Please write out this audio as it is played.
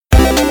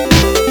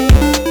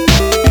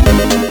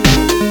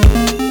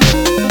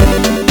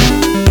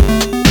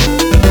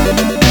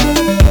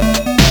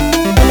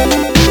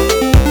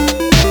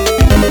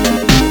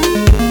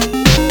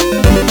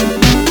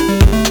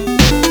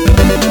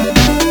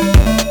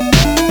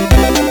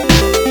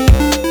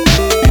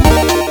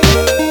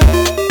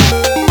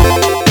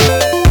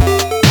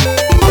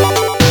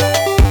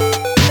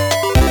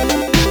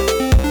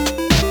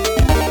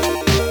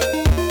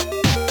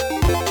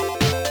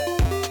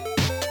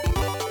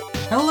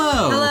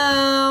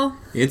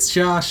Hello. It's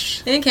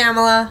Josh. And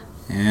Kamala.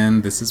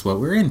 And this is what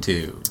we're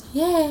into.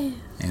 Yay.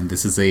 And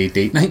this is a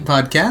date night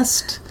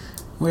podcast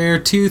where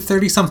two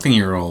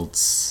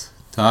 30-something-year-olds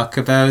talk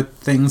about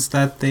things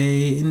that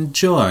they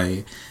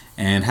enjoy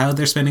and how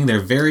they're spending their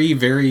very,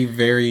 very,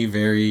 very,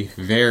 very,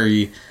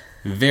 very,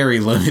 very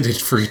limited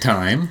free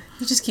time.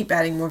 You just keep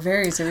adding more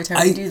varies every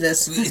time we do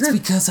this. It's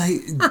because I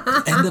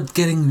end up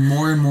getting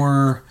more and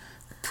more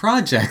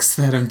projects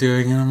that I'm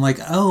doing, and I'm like,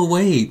 oh,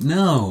 wait,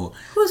 no.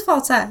 Whose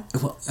fault's that?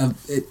 Well,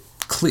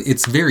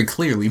 it's very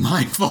clearly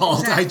my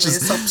fault.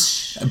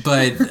 Exactly.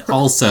 But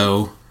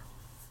also,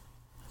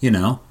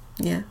 yeah,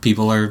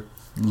 people are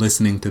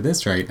listening to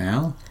this right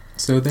now,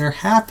 so they're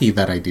happy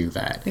that I do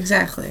that.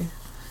 Exactly.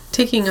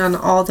 Taking on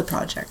all the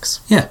projects.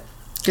 Yeah.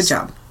 Good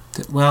job.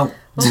 Well,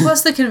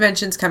 plus the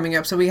convention's coming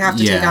up, so we have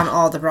to take on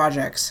all the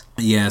projects.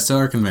 Yeah, so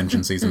our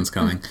convention season's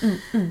coming.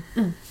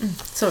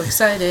 So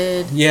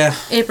excited. Yeah.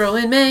 April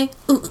and May.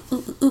 Ooh,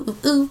 ooh, ooh,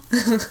 ooh, ooh.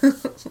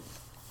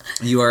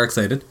 You are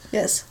excited?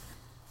 Yes.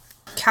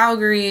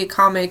 Calgary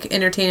Comic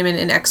Entertainment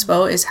and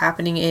Expo is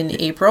happening in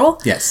April.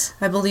 Yes.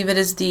 I believe it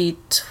is the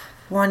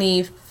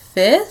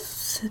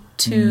 25th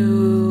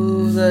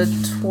to the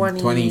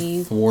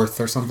 24th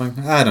or something.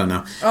 I don't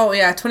know. Oh,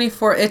 yeah,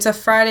 24th. It's a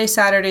Friday,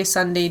 Saturday,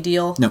 Sunday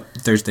deal. No,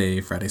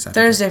 Thursday, Friday, Saturday.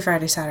 Thursday,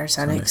 Friday, Saturday,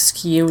 Sunday.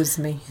 Excuse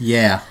me.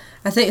 Yeah.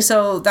 I think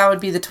so. That would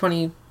be the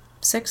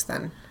 26th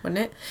then, wouldn't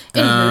it?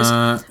 Anyways.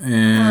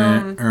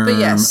 But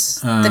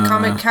yes,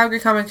 the Calgary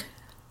Comic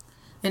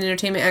and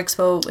Entertainment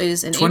Expo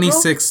is in April.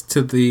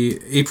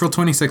 April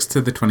 26th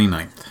to the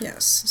 29th.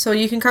 Yes. So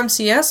you can come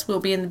see us. We'll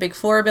be in the Big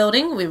Floor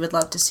building. We would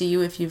love to see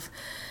you if you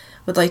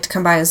would like to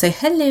come by and say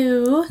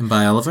hello. And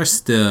buy all of our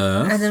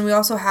stuff. And then we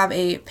also have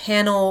a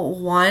panel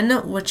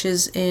 1, which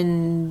is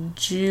in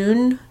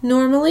June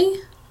normally.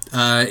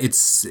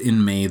 It's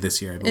in May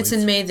this year, I believe. It's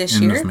in May this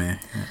year. End of May,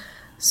 yeah.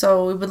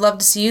 So we would love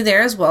to see you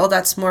there as well.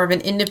 That's more of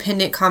an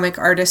independent comic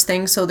artist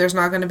thing. So there's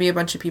not going to be a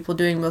bunch of people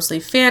doing mostly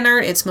fan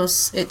art. It's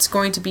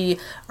going to be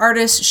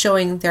artists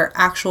showing their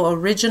actual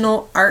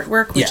original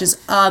artwork, which is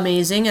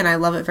amazing, and I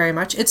love it very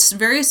much. It's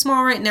very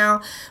small right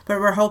now, but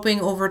we're hoping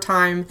over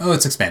time. Oh,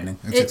 it's expanding.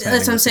 That's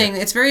what I'm saying.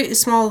 It's very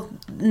small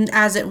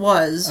as it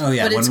was. Oh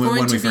yeah, but it's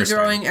going to be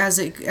growing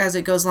started. as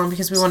it goes along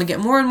because we want to get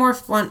more and more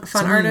fun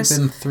artists. It's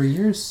been 3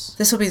 years.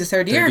 This will be the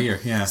third year.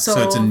 Yeah.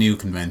 So it's a new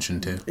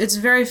convention too. It's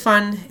very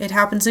fun. It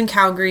happens in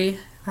Calgary.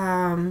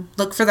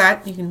 Look for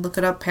that. You can look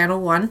it up, panel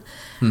 1.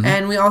 Mm-hmm.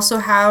 And we also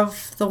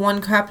have the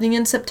one happening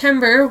in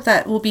September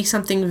that will be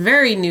something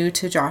very new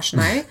to Josh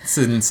and I. It's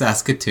in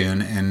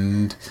Saskatoon,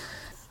 and...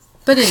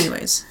 But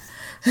anyways.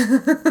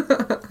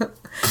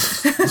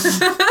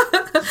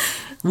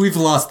 We've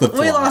lost the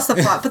plot. We lost the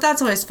plot, but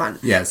that's always fun.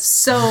 Yes.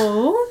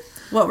 So,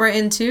 what we're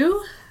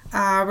into,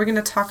 we're going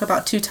to talk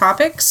about 2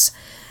 topics.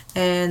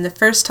 And the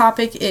first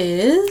topic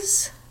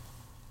is...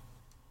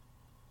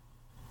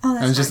 Oh,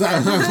 that's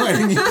I'm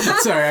letting you.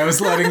 Sorry, I was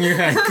letting you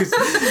hang because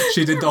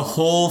she did the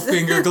whole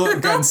finger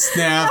gun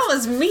snap. That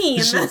was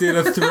mean. She did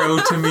a throw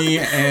to me,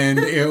 and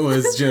it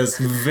was just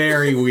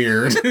very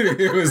weird.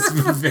 It was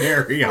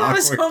very awkward. I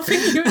was hoping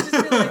you would just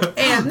be like,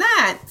 and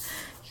that.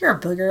 You're a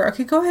booger.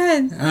 Okay, go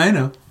ahead. I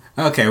know.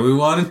 Okay, we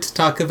wanted to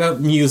talk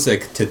about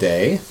music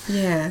today.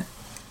 Yeah.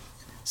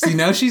 See,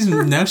 now she's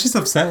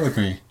upset with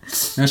me.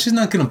 Now she's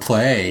not gonna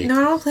play. No,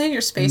 I don't play in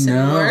your space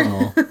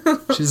anymore.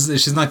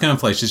 she's not gonna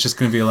play. She's just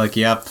gonna be like,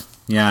 "Yep,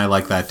 yeah, I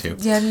like that too."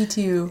 Yeah, me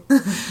too.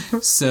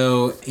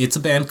 So it's a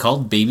band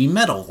called Baby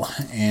Metal,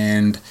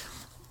 and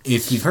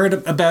if you've heard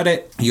about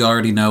it, you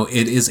already know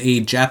it is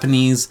a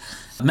Japanese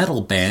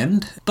metal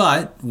band,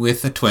 but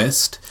with a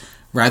twist.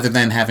 Rather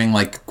than having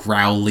like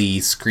growly,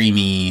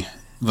 screamy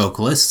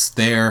vocalists,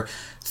 their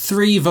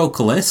 3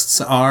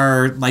 vocalists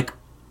are like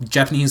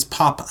Japanese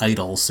pop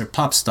idols or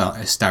pop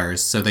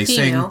stars. So they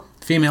sing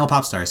female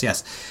pop stars.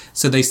 Yes.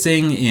 So they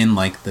sing in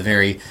like the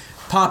very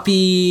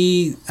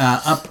poppy,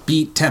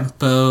 upbeat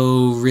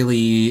tempo,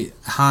 really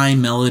high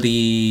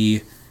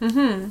melody,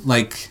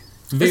 like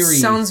very.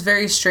 It sounds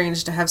very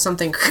strange to have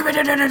something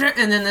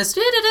and then this.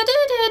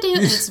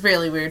 It's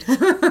really weird.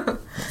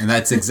 And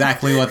that's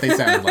exactly what they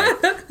sound like.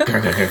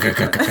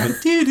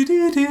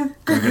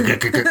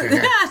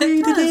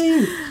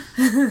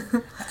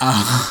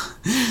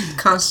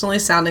 Constantly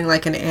sounding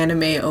like an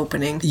anime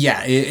opening.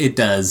 Yeah, it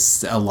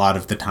does a lot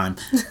of the time.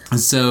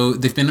 So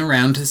they've been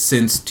around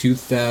since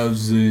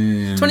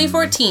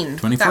 2014.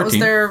 That was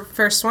their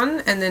first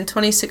one, and then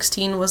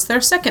 2016 was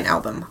their second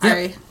album. Yep.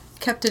 I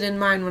kept it in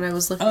mind when I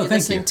was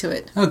listening to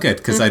it. Oh, good,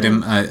 because I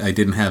didn't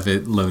have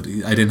it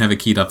loaded. I didn't have it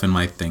keyed up in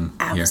my thing.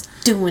 I was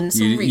doing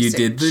some research. You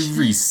did the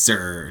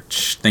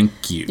research.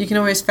 Thank you. You can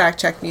always fact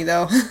check me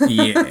though.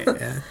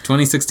 Yeah,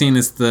 2016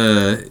 is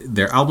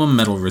their album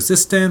Metal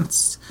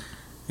Resistance,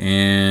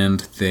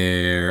 and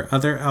their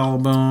other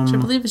album, which I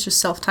believe is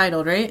just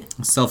self-titled, right?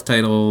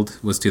 Self-titled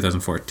was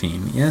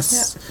 2014.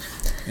 Yes, yep.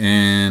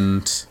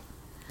 And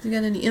you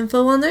got any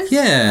info on there?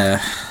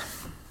 Yeah.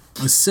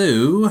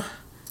 So.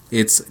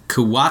 It's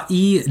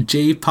kawaii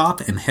J-pop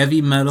and heavy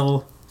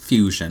metal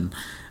fusion.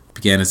 It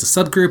began as a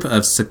subgroup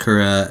of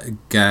Sakura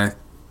Gakuen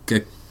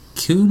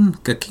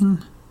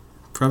Gakuen,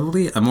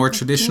 probably, a more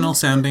traditional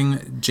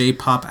sounding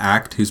J-pop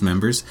act whose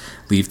members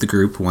leave the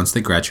group once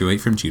they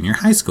graduate from junior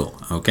high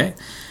school. Okay.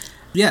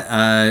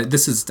 Yeah,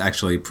 this is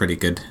actually a pretty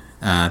good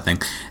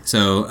thing.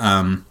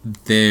 So,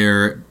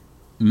 their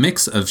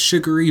mix of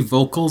sugary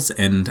vocals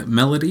and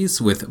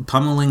melodies with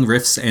pummeling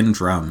riffs and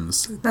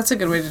drums. That's a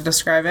good way to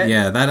describe it.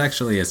 Yeah, that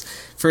actually is.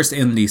 First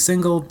indie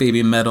single,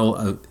 Baby Metal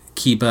of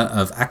Kiba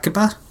of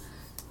Akiba,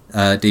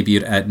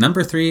 debuted at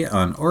number 3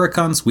 on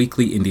Oricon's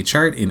weekly indie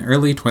chart in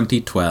early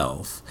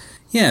 2012.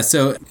 Yeah,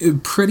 so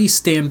pretty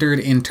standard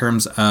in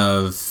terms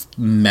of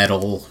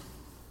metal.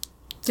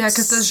 Yeah,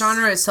 because the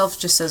genre itself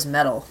just says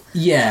metal.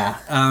 Yeah,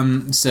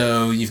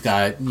 so you've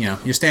got,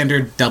 your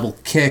standard double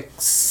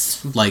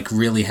kicks, like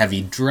really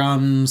heavy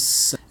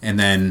drums, and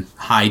then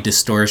high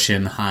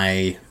distortion,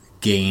 high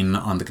gain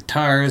on the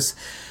guitars.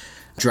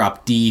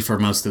 Drop D for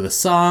most of the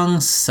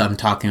songs. I'm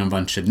talking a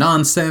bunch of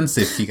nonsense.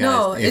 If you guys,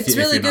 no, it's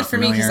really good for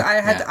me because I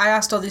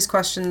asked all these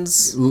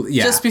questions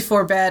just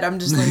before bed. I'm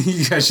just like,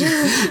 yeah,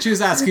 she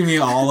was asking me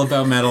all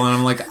about metal, and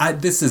I'm like,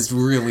 this is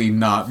really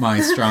not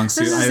my strong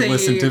suit. I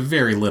listen to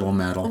very little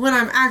metal. When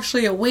I'm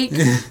actually awake,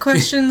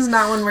 questions,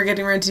 not when we're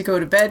getting ready to go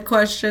to bed.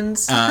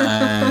 Questions.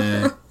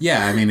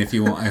 Yeah, I mean, if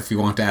you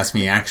want to ask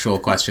me actual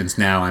questions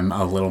now, I'm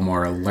a little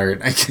more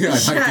alert. I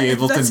might be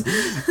able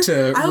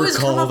to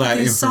recall that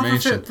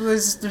information.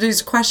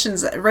 These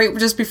questions right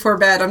just before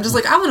bed. I'm just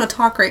like, I want to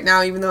talk right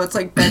now, even though it's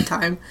like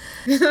bedtime.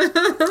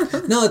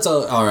 No, it's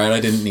all right. I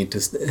didn't need to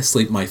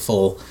sleep my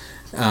full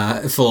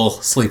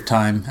sleep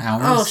time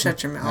hours. Oh,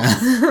 shut your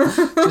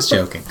mouth. Just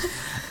joking.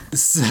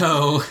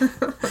 So,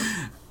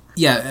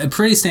 yeah,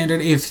 pretty standard.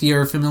 If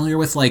you're familiar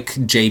with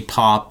like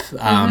J-pop,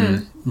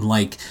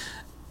 like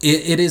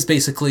it is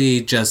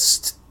basically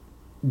just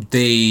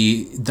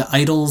the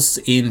idols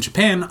in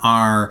Japan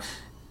are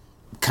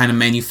kind of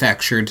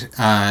manufactured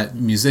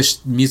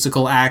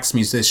musical acts,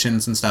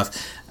 musicians and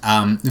stuff.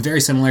 Very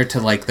similar to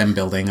like them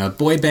building a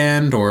boy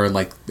band or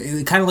like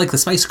kind of like the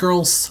Spice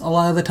Girls a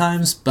lot of the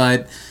times,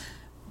 but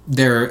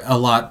they're a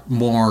lot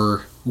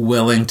more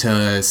willing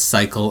to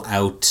cycle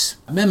out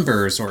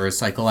members or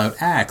cycle out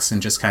acts and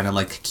just kind of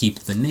like keep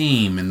the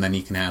name, and then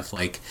you can have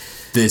like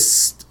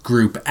this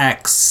group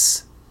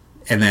X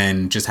and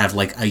then just have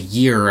like a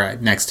year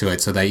next to it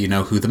so that you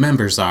know who the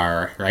members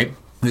are, right?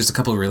 There's a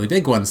couple of really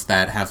big ones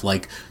that have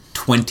like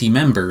 20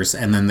 members,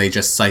 and then they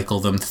just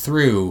cycle them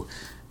through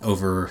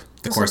over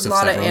the course of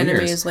several years. There's a lot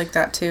of animes like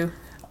that too.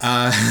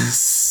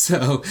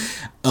 So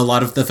a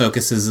lot of the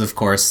focus is, of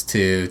course,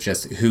 to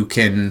just who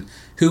can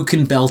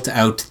belt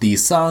out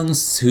these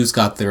songs, who's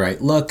got the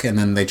right look, and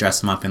then they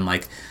dress them up in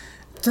like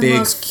the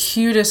most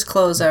cutest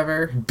clothes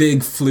ever. Big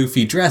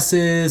floofy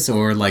dresses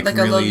or like really,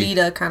 a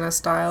Lolita kind of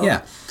style.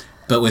 Yeah,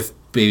 but with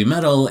Baby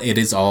Metal, it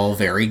is all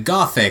very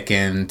gothic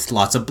and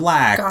lots of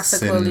blacks.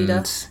 Gothic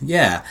Lolita.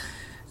 Yeah.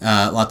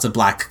 Lots of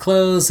black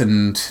clothes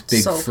and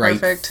big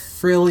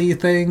frilly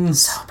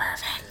things. So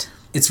perfect.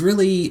 It's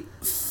really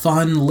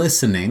fun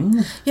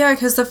listening. Yeah,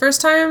 because the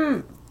first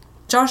time,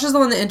 Josh is the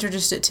one that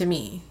introduced it to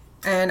me.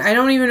 And I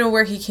don't even know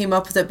where he came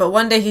up with it, but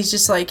one day he's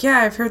just like,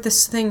 yeah, I've heard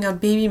this thing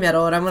of Baby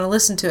Metal, and I'm going to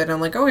listen to it. And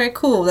I'm like, okay,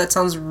 cool, that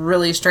sounds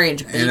really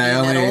strange. Baby and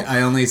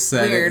I only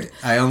said Weird.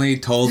 I only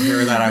told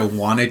her that I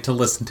wanted to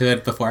listen to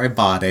it before I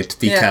bought it,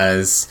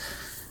 because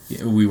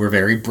we were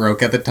very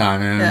broke at the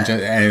time,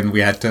 and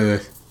we had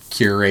to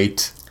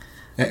curate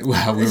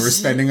how we were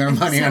spending our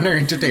money on our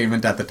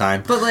entertainment at the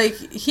time. But, like,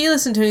 he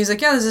listened to it, and he's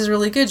like, yeah, this is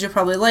really good, you'll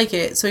probably like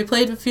it. So he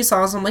played a few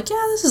songs, and I'm like,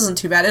 yeah, this isn't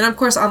too bad. And, of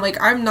course, I'm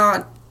like, I'm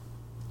not...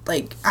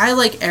 Like, I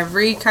like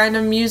every kind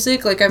of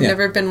music. Like, I've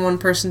never been one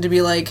person to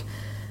be like,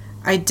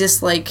 I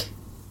dislike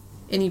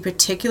any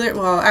particular...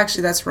 Well,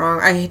 actually, that's wrong.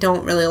 I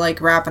don't really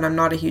like rap, and I'm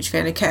not a huge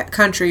fan of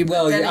country. But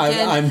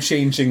well, I'm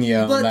changing you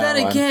on but that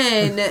then one.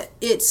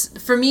 Again,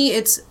 for me,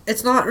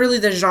 it's not really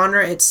the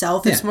genre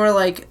itself. It's more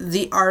like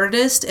the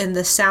artist and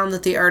the sound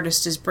that the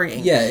artist is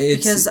bringing. Yeah,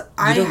 because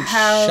I don't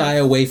shy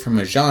away from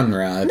a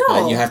genre,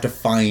 but you have to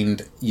find,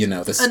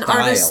 the style.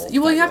 Artist.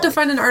 You have to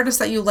find an artist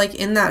that you like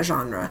in that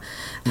genre.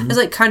 Mm-hmm. It's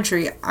like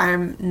country.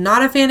 I'm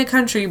not a fan of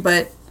country,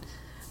 but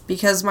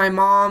because my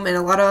mom and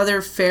a lot of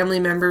other family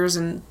members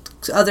and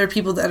other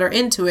people that are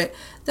into it,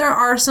 there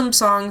are some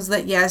songs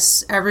that,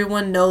 yes,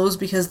 everyone knows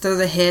because they're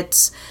the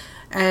hits,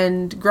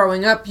 and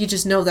growing up, you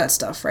just know that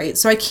stuff, right?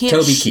 So I can't...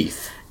 Toby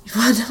Keith.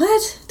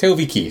 What?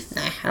 Toby Keith.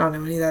 Nah, I don't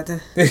know any of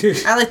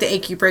that. I like the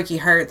Achy Breaky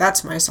Heart.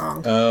 That's my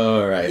song.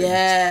 Oh, right.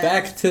 Yeah.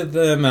 Back to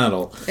the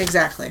metal.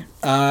 Exactly.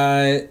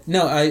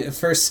 No, I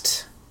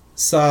first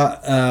saw...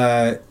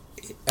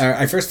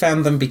 I first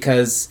found them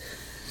because...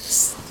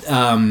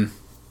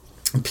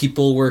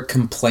 people were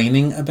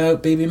complaining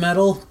about Baby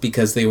Metal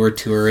because they were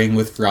touring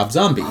with Rob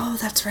Zombie. Oh,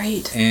 that's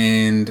right.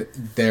 And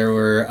there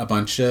were a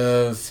bunch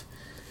of,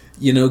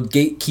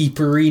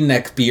 gatekeepery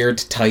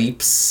neckbeard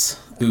types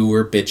who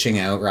were bitching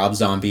out Rob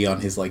Zombie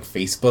on his,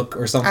 Facebook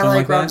or something like that. I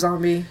like Rob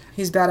Zombie.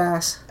 He's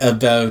badass.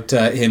 About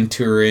him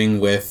touring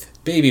with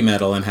Baby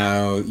Metal and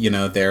how,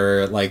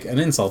 they're, an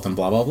insult and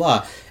blah, blah,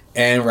 blah.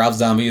 And Rob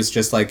Zombie is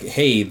just like,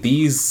 hey,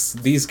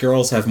 these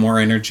girls have more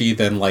energy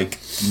than, like,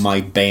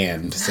 my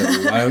band, so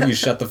why don't you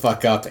shut the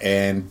fuck up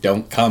and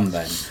don't come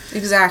then?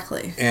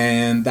 Exactly.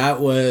 And that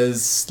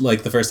was,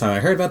 like, the first time I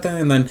heard about them,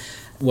 and then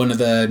one of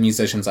the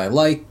musicians I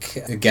like,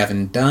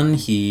 Gavin Dunn,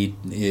 he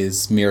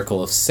is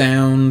Miracle of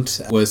Sound,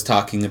 was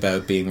talking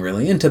about being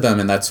really into them,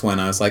 and that's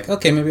when I was like,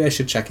 okay, maybe I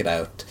should check it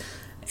out.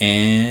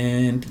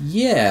 And,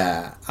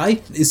 yeah,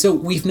 so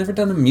we've never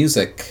done a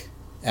music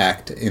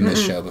act in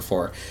this show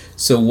before.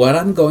 So what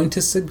I'm going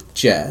to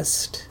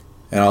suggest,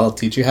 and I'll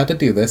teach you how to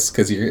do this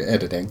because you're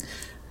editing,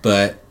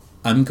 but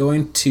I'm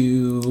going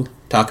to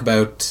talk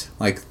about,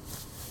 like,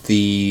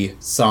 the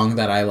song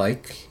that I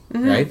like,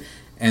 right?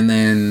 And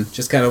then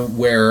just kind of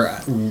where,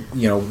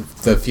 you know,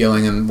 the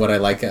feeling and what I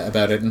like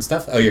about it and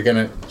stuff. Oh,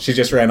 she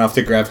just ran off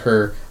to grab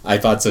her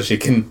iPod so she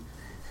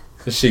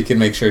can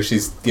make sure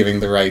she's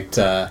giving the right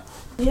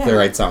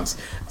songs.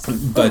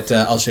 But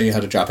I'll show you how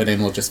to drop it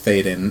in. We'll just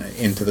fade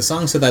into the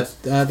song so that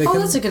they can... Oh,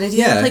 that's a good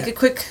idea. Like a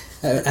quick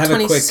have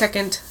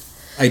 20-second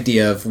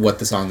idea of what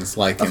the song is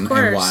like and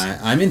why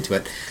I'm into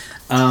it.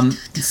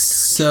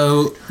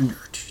 So...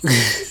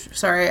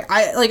 Sorry.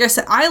 Like I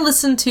said, I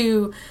listened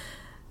to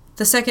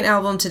the second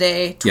album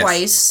today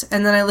twice,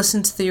 and then I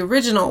listened to the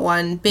original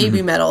one,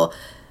 Baby Metal,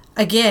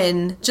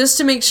 again, just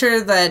to make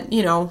sure that,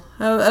 you know,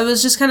 I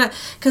was just kind of...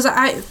 Because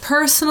I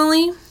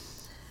personally,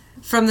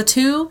 from the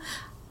two...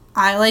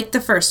 I like the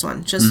first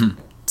one, just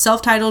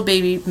self-titled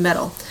Baby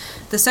Metal.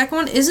 The second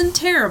one isn't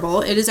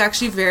terrible. It is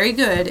actually very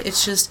good.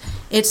 It's just,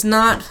 it's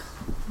not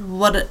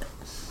what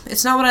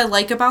I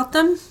like about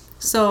them.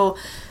 So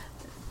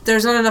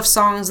there's not enough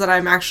songs that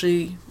I'm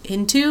actually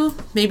into.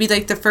 Maybe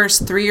like the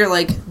first three are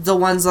like the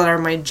ones that are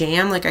my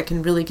jam. Like I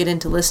can really get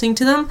into listening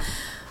to them.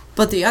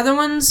 But the other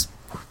ones,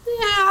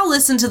 yeah, I'll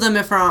listen to them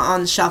if they're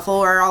on shuffle,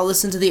 or I'll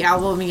listen to the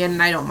album again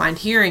and I don't mind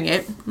hearing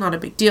it. Not a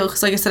big deal,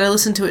 because like I said, I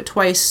listened to it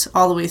twice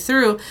all the way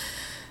through,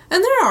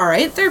 and they're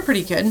alright. They're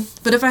pretty good.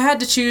 But if I had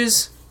to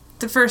choose,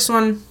 the first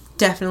one,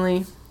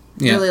 definitely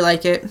really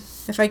like it.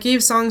 If I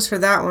gave songs for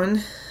that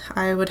one,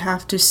 I would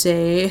have to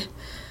say,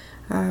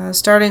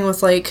 starting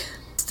with like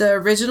the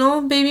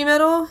original Baby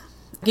Metal,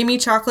 Gimme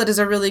Chocolate is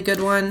a really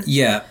good one.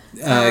 Yeah,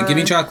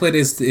 Gimme Chocolate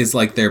is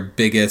like their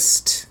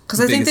biggest... Because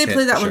I think they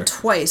played that one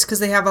twice, because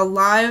they have a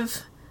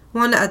live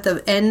one at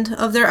the end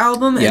of their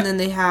album, and then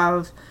they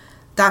have...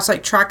 That's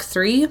like track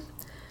 3.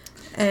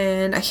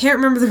 And I can't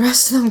remember the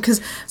rest of them, because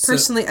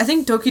personally, I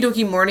think Doki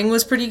Doki Morning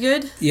was pretty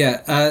good.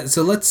 Yeah,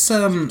 so let's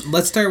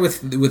start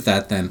with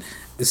that then.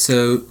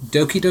 So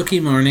Doki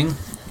Doki Morning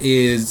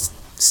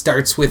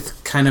starts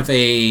with kind of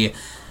a...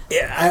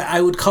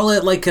 I would call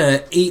it like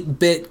a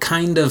 8-bit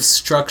kind of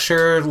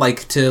structure,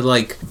 like to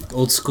like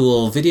old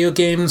school video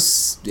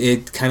games.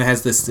 It kind of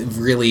has this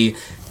really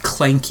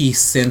clanky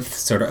synth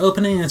sort of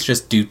opening. It's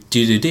just do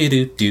do do do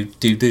do do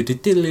do do do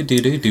do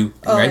do do do.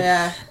 Oh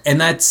yeah,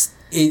 and that's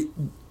it.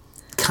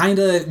 Kind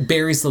of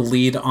buries the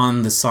lead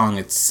on the song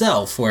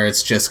itself, where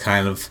it's just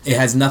kind of, it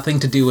has nothing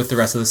to do with the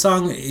rest of the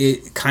song.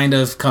 It kind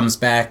of comes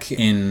back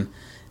in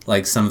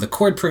like some of the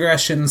chord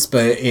progressions,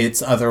 but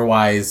it's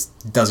otherwise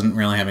doesn't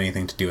really have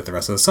anything to do with the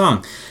rest of the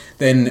song.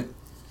 Then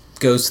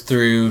goes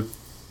through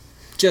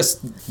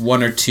just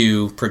one or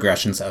two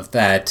progressions of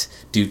that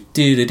do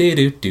do do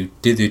do do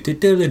do do do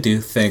do do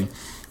thing,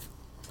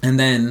 and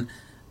then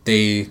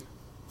they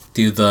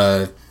do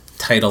the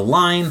title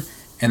line,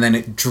 and then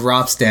it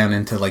drops down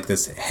into like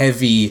this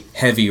heavy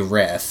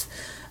riff,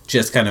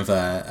 just kind of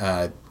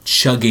a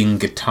chugging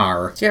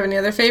guitar. Do you have any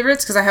other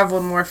favorites? Because I have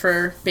one more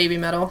for Baby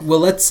Metal. Well,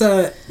 let's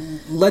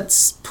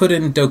put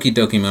in Doki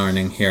Doki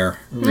Morning here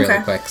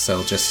really quick.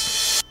 So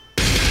just...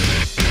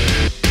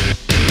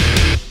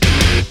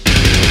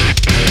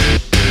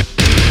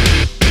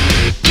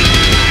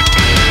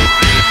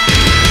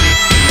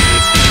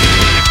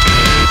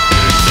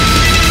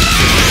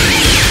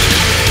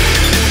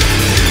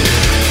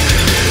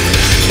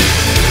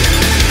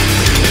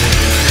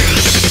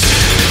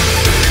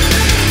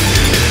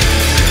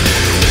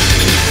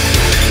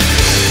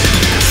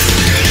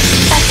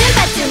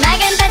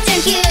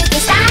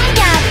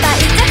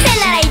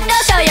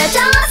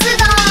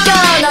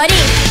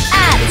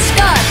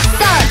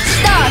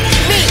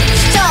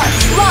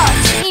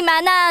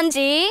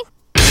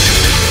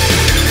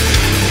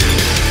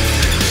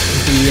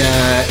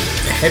 The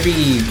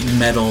heavy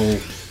metal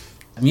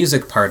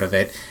music part of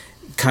it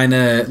kind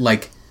of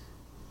like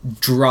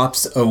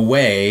drops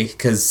away,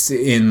 because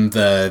in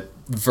the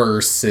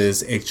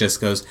verses it just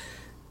goes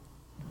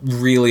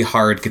really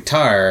hard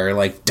guitar,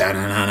 like da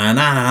na na na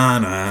na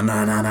na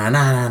na na na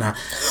na na,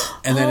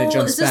 and then it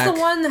jumps back. Is this the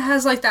one that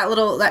has like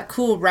that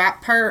cool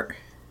rap part?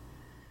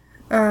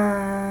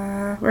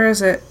 Where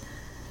is it?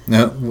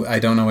 No, I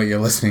don't know what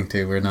you're listening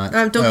to. We're not...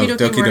 Doki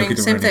Doki Morning,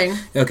 same thing.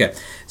 Okay,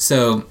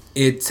 so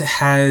it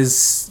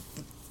has...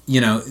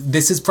 You know,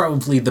 this is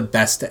probably the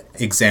best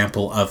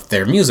example of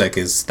their music,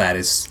 has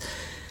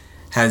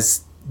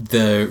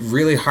the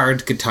really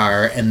hard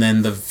guitar, and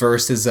then the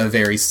verse is a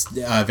very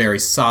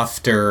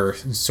softer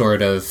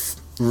sort of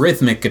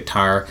rhythmic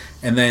guitar,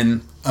 and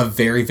then a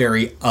very,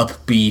 very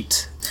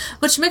upbeat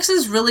Which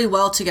mixes really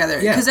well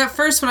together. Yeah. Because at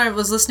first when I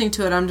was listening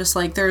to it, I'm just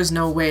like, there's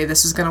no way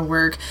this is going to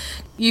work.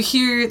 You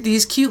hear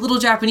these cute little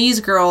Japanese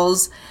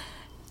girls,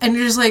 and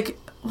you're just like,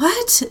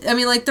 what? I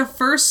mean, like, the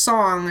first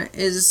song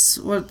is,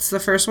 what's the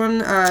first one?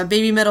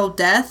 Baby Metal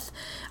Death.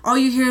 All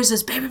you hear is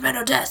this, baby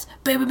metal death,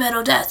 baby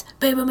metal death,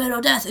 baby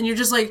metal death. And you're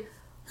just like,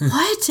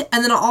 what?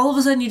 And then all of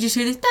a sudden you just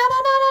hear this,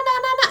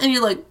 na-na-na-na-na-na, and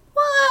you're like,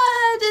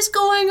 what is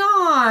going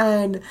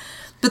on?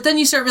 But then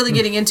you start really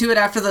getting into it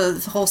after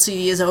the whole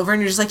CD is over,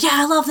 and you're just like, yeah,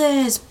 I love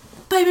this,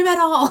 baby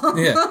metal.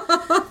 Yeah.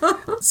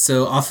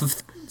 So off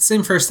of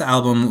same first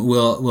album,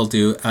 we'll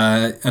do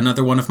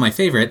another one of my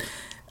favorite.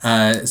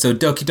 So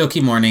Doki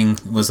Doki Morning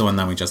was the one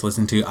that we just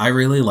listened to. I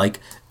really like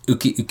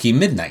Uki Uki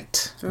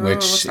Midnight,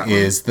 which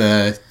is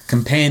the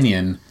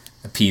companion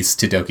piece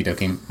to Doki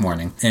Doki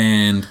Morning.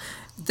 And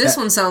this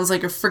one sounds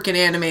like a freaking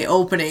anime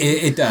opening.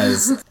 It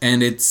does.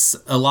 And it's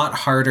a lot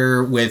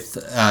harder with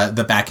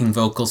the backing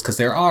vocals, because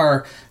there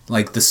are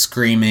like the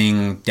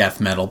screaming death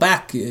metal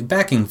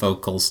backing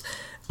vocals.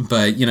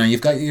 But, you know,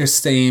 you've got your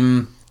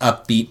same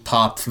upbeat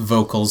pop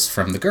vocals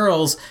from the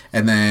girls,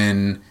 and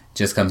then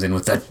just comes in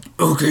with that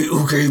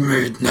okay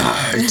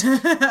midnight.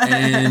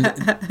 And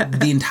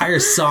the entire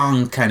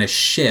song kind of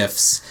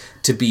shifts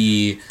to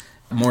be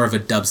more of a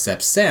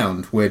dubstep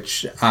sound,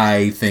 which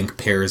I think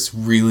pairs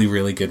really,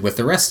 really good with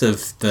the rest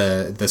of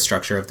the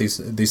structure of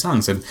these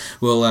songs. And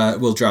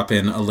we'll drop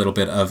in a little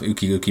bit of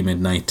Uki Uki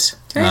Midnight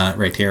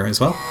right here as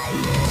well.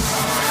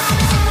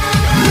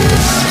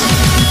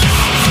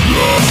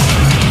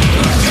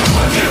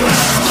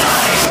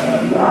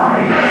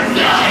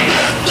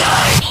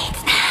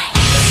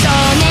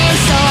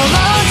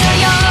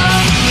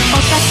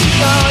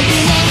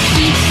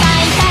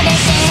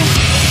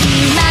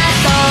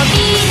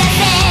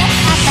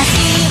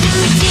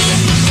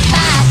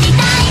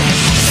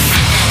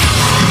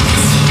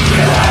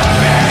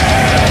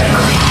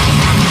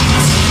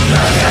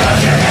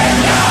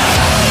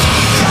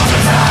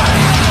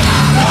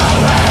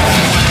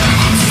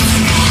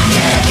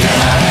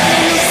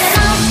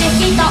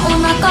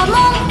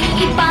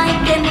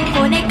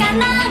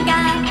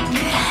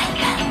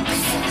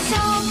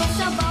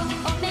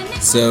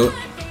 So,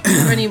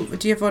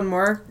 do you have one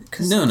more?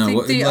 No.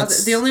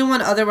 The only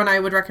other one I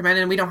would recommend,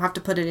 and we don't have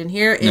to put it in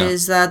here,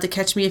 is the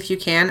Catch Me If You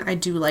Can. I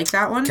do like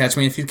that one. Catch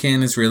Me If You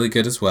Can is really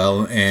good as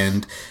well.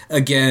 And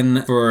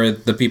again, for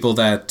the people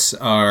that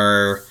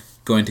are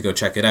going to go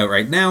check it out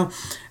right now,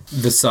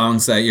 the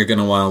songs that you're going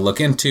to want to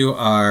look into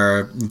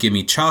are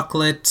Gimme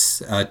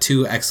Chocolate,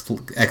 2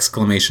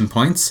 exclamation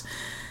points.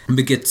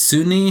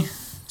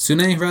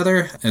 Sune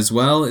rather, as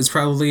well, is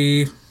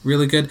probably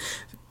really good.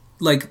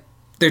 Like,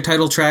 their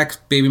title track,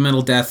 Baby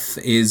Metal Death,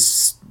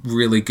 is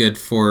really good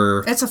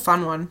for... It's a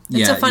fun one.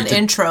 It's a fun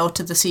intro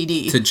to the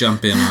CD. To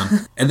jump in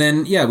on. And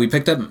then,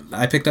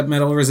 I picked up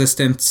Metal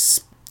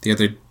Resistance the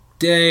other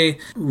day.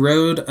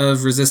 Road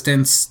of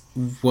Resistance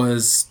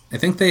was... I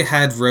think they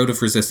had Road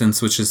of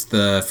Resistance, which is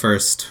the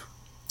first...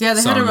 Yeah,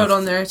 they had a Road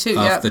on there, too,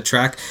 the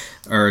track,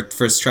 or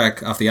first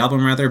track off the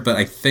album, rather, but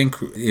I think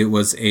it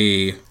was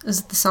a...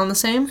 Is the song the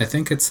same? I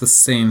think it's the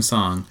same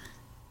song.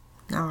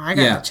 No, I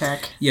gotta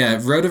check. Yeah,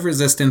 Road of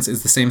Resistance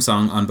is the same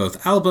song on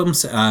both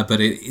albums,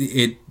 but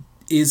it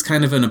is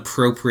kind of an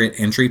appropriate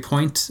entry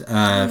point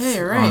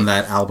on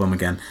that album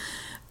again.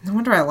 No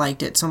wonder I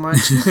liked it so much.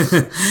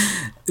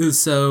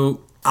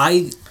 So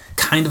I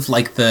kind of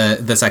like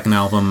the second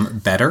album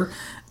better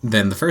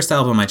than the first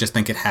album. I just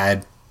think it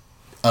had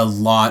a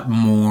lot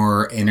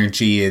more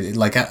energy,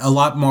 like a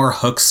lot more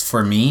hooks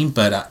for me,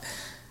 but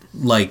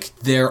like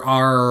there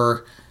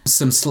are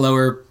some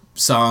slower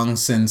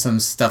songs and some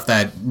stuff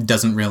that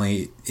doesn't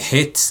really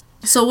hit.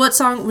 So what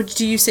song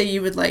do you say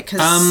you would like?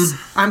 Because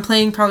I'm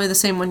playing probably the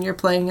same one you're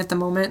playing at the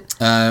moment.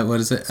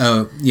 What is it?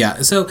 Oh,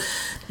 yeah. So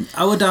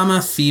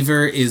Awadama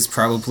Fever is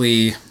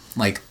probably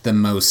like the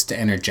most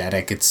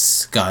energetic.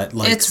 It's got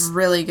like... It's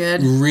really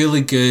good.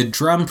 Really good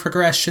drum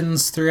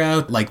progressions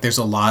throughout. Like there's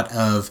a lot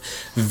of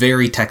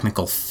very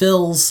technical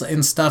fills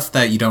and stuff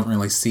that you don't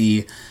really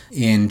see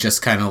in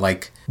just kind of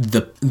like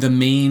the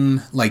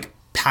main like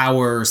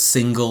power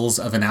singles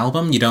of an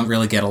album. You don't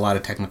really get a lot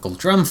of technical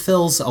drum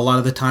fills a lot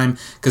of the time,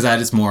 because that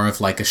is more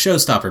of like a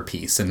showstopper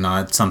piece and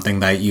not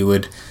something that you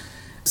would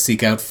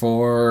seek out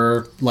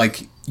for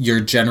like your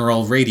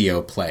general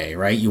radio play,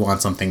 right? You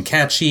want something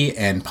catchy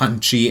and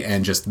punchy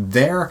and just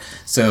there.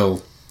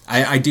 So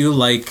I do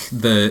like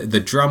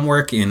the drum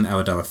work in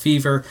Awadama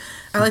Fever.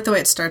 I like the way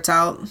it starts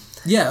out.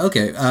 Yeah,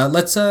 okay.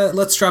 Let's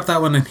drop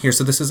that one in here.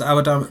 So this is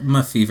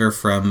Awadama Fever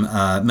from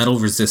Metal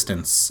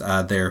Resistance,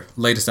 their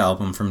latest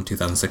album from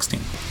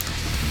 2016.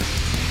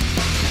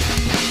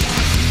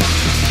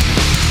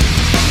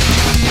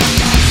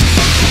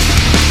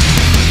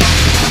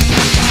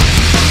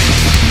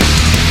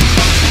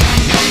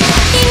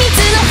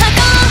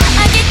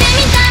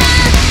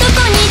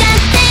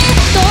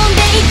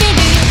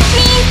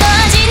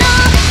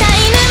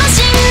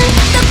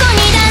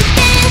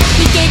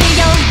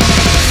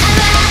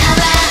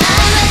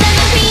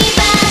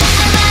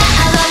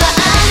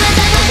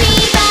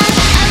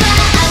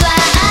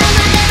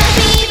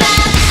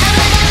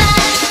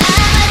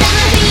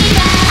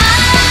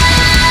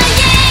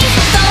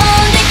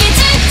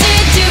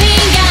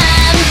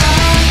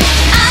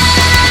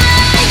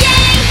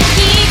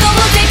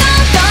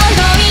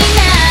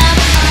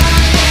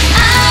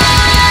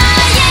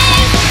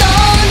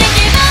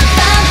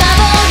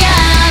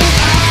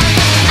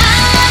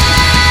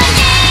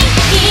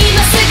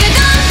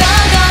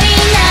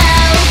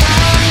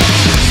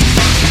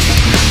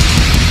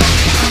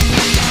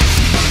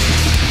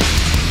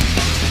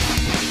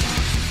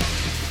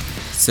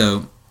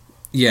 So,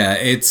 yeah,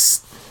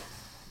 it's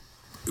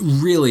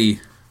really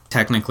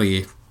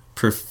technically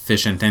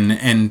proficient,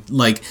 and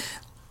like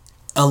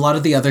a lot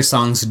of the other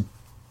songs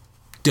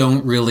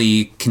don't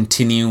really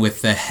continue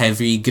with the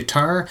heavy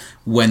guitar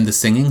when the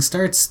singing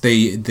starts.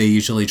 They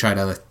usually try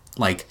to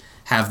like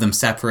have them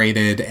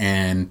separated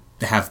and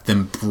have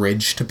them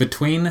bridged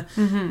between,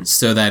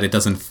 so that it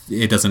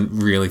doesn't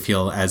really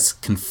feel as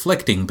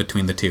conflicting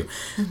between the two.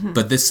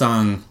 But this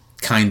song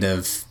kind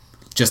of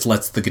just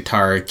lets the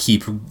guitar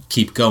keep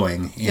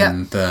going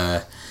in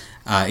the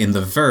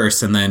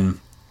verse, and then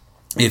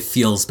it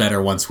feels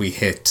better once we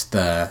hit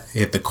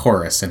the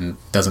chorus, and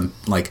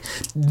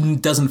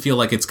doesn't feel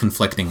like it's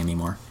conflicting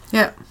anymore.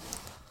 Yeah.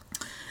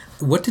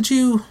 What did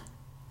you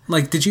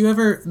like? Did you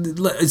ever?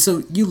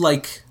 So you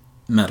like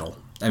metal?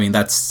 I mean,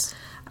 that's.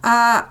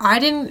 I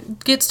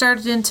didn't get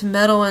started into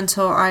metal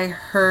until I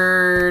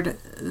heard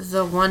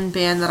the one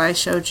band that I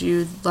showed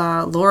you,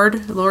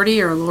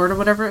 Lordy or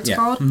whatever it's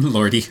called.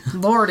 Lordy.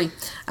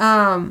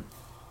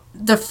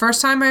 The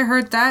first time I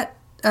heard that,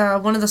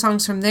 one of the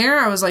songs from there,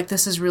 I was like,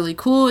 this is really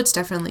cool. It's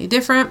definitely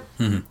different.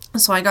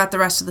 So I got the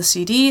rest of the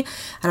CD,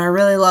 and I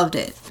really loved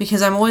it,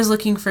 because I'm always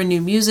looking for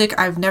new music.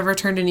 I've never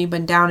turned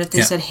anyone down if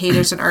they said, hey,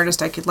 there's an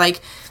artist I could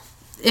like.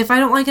 If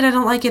I don't like it, I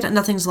don't like it.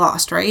 Nothing's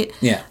lost, right?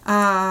 Yeah.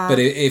 But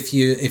if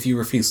you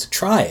refuse to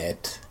try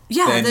it...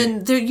 Yeah,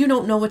 then you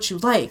don't know what you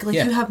like. Like,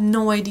 you have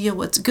no idea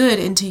what's good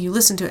until you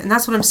listen to it. And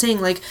that's what I'm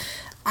saying. Like,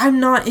 I'm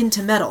not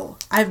into metal.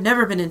 I've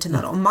never been into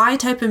metal. My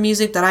type of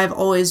music that I've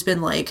always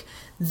been like,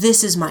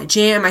 this is my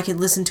jam, I can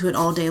listen to it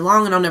all day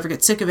long and I'll never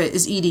get sick of it,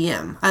 is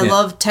EDM. I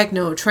love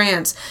techno,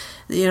 trance.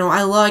 You know,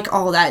 I like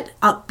all that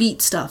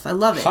upbeat stuff. I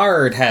love it.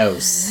 Hard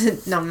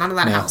house. No, none of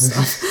that house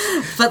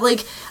stuff. But,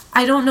 like...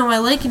 I don't know I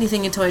like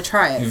anything until I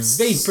try it.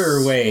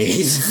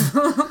 Vaporwave.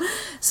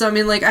 So, I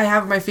mean, like, I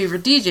have my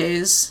favorite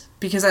DJs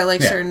because I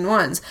like certain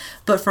ones.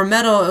 But for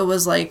metal, it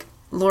was like,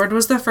 Lord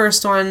was the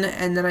first one,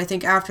 and then I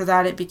think after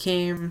that it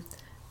became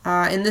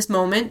In This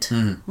Moment,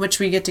 which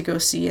we get to go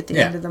see at the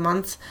end of the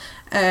month.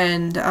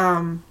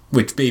 And,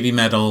 which Baby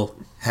Metal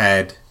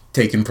had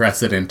taken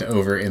precedent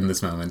over In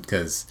This Moment,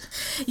 because...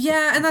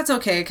 Yeah, and that's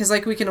okay, because,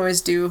 like, we can always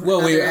do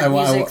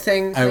music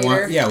thing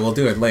later. We'll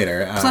do it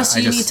later. Plus,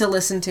 you need to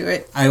listen to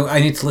it. I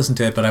need to listen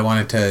to it, but I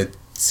wanted to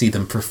see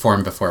them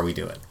perform before we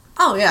do it.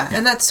 Oh, yeah,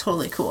 and that's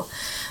totally cool.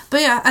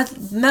 But yeah,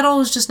 metal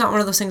was just not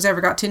one of those things I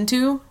ever got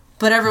into,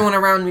 but everyone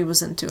around me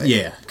was into it.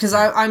 Yeah. Because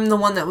I'm the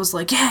one that was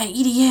like, yeah,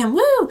 EDM,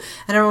 woo!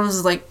 And everyone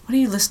was like, what are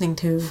you listening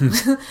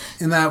to?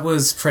 And that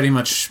was pretty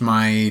much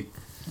my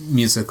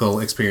musical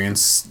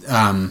experience,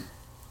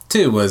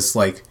 too, was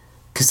like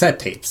cassette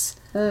tapes.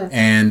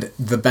 And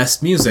the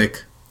best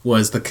music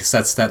was the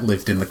cassettes that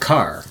lived in the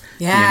car.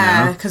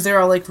 Yeah, because they're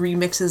all like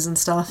remixes and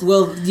stuff.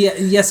 Well, yeah,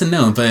 yes and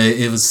no, but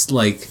it was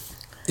like,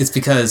 it's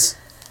because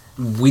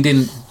we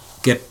didn't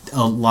get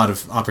a lot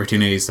of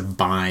opportunities to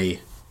buy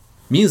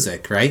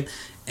music, right?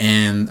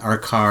 And our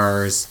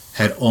cars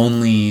had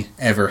only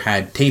ever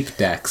had tape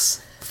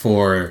decks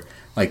for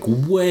like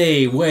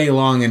way, way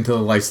long into the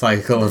life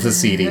cycle of the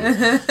CD.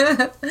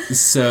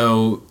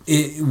 So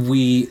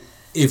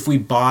if we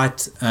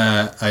bought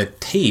a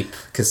tape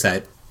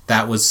cassette,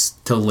 that was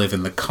to live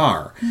in the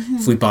car.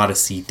 If we bought a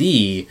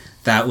CD,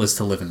 that was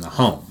to live in the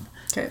home.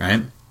 Okay.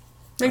 Right?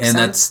 Makes sense.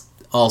 That's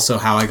also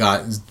how I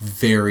got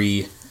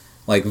very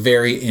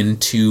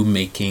into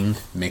making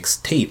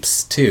mixed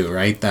tapes too,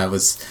 right? That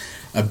was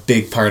a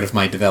big part of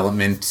my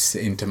development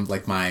into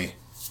like my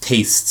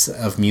tastes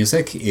of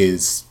music,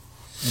 is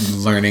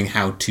learning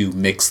how to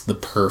mix the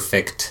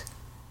perfect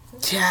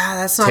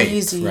that's not tape,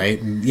 easy,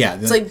 right? Yeah,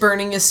 it's like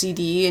burning a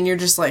CD, and you're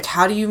just like,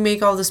 how do you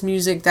make all this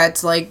music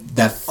that's like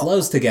that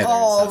flows together,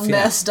 all and stuff,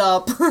 messed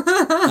up?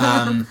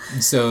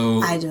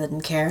 So I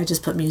didn't care. I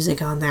just put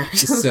music on there.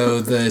 So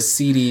the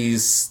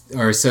CDs,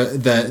 or so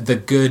the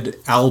good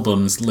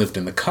albums lived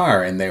in the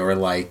car, and they were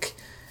like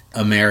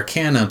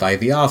Americana by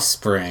The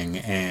Offspring,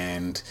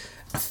 and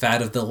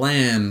Fat of the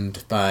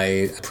Land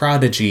by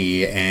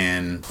Prodigy,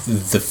 and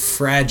The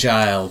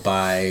Fragile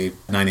by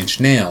Nine Inch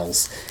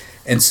Nails.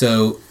 And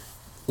so,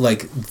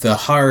 like, the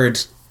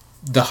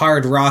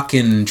hard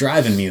rockin'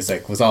 driving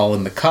music was all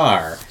in the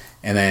car,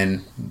 and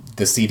then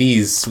the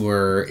CDs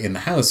were in the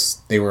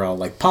house. They were all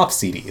like pop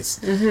CDs.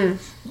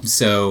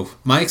 So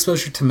my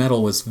exposure to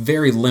metal was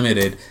very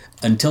limited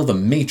until The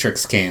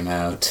Matrix came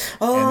out.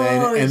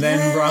 And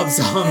then Rob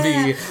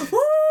Zombie. Woo!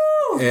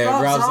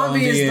 Rob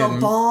Zombie is the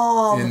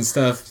bomb. And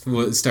stuff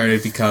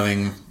started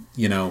becoming,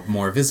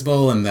 more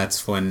visible, and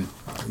that's when,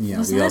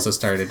 we also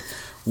started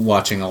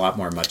watching a lot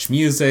more Much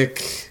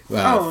Music.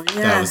 That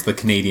was the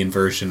Canadian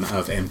version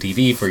of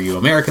MTV for you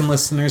American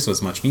listeners,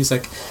 was Much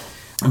Music.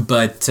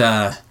 But,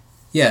 I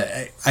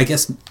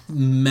guess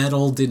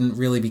metal didn't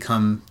really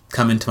come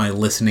into my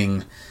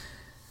listening,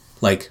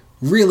 like,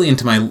 really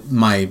into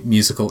my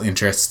musical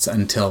interests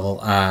until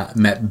I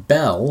met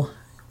Belle,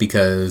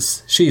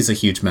 because she's a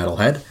huge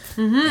metalhead.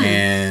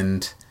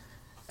 And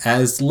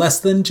As Less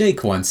Than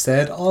Jake once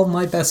said, all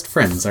my best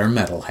friends are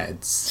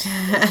metalheads.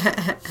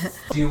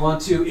 Do you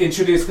want to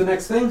introduce the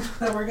next thing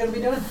that we're going to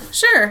be doing?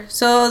 Sure.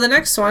 So the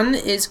next one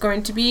is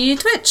going to be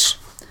Twitch,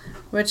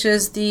 which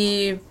is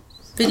the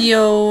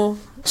video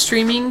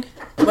streaming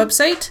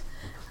website.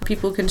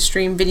 People can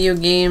stream video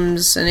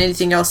games and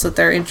anything else that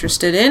they're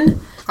interested in.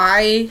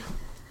 I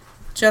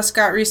just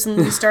got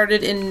recently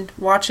started in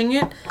watching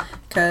it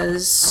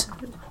because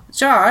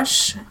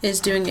Josh is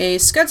doing a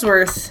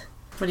Scudsworth,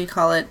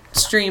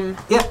 stream.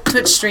 Yeah.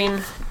 Twitch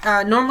stream,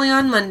 normally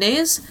on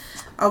Mondays,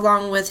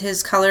 along with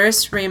his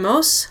colorist,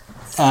 Ramos.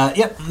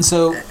 Yep.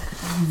 So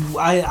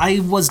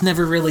I was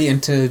never really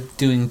into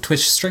doing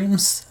Twitch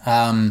streams,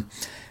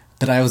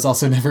 but I was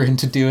also never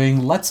into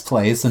doing Let's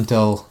Plays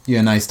until you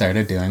and I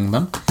started doing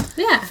them.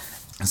 Yeah.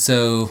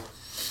 So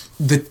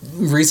the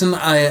reason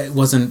I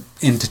wasn't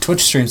into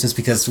Twitch streams is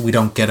because we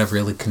don't get to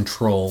really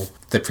control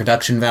the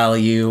production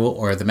value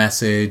or the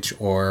message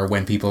or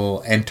when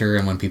people enter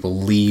and when people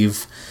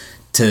leave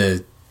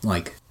to,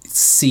 like,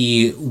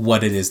 see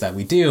what it is that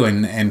we do.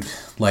 And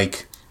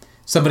like,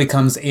 somebody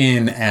comes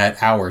in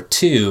at hour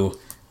 2,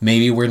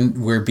 maybe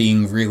we're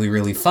being really,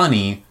 really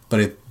funny,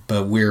 but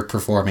we're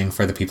performing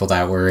for the people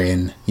that we're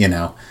in, you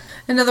know.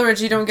 In other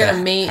words, you don't get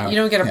you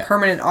don't get a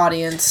permanent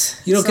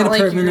audience. You don't get a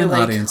permanent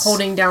audience.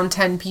 Holding down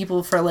 10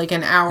 people for like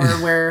an hour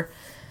where,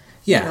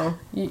 you know,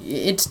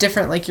 it's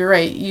different. Like, you're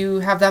right. You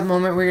have that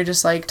moment where you're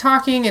just like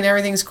talking and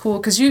everything's cool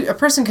because a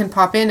person can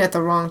pop in at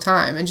the wrong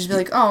time and just be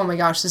like, oh my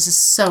gosh, this is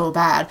so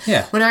bad.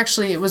 Yeah. When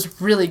actually it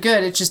was really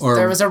good. It's just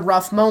there was a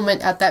rough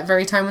moment at that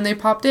very time when they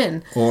popped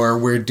in. Or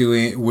we're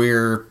doing,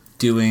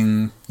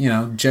 you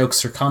know,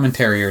 jokes or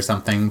commentary or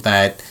something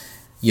that,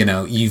 you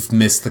know, you've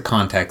missed the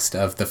context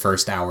of the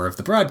first hour of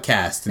the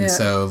broadcast. And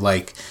so,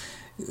 like,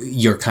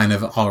 you're kind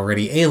of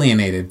already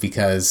alienated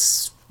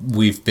because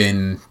we've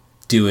been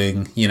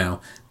doing, you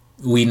know,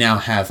 we now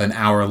have an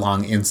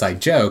hour-long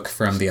inside joke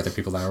from the other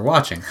people that are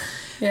watching.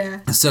 Yeah.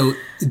 So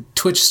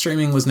Twitch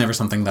streaming was never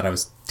something that I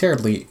was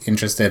terribly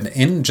interested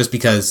in just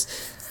because,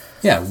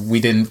 we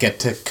didn't get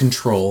to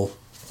control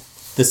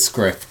the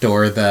script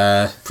or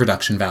the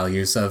production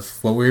values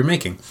of what we were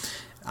making.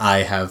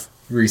 I have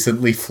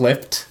recently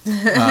flipped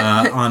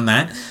on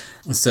that.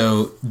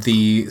 So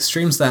the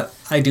streams that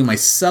I do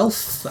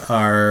myself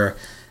are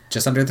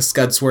just under the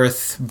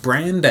Scudsworth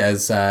brand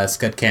as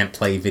Scud Can't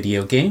Play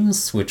Video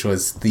Games, which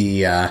was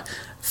the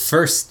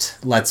first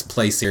Let's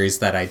Play series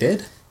that I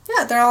did.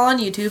 Yeah, they're all on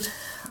YouTube.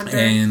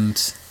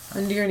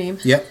 Under your name.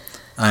 Yep.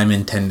 I'm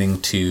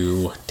intending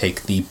to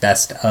take the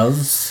best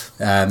of,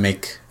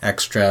 make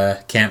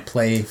extra Can't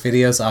Play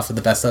videos off of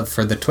the best of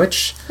for the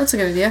Twitch. That's a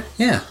good idea.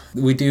 Yeah.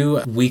 We do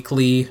a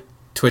weekly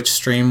Twitch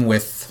stream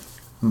with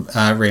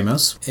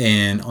Ramos,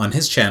 and on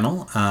his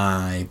channel,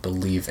 I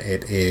believe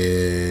it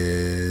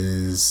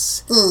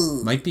is...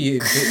 It might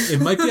be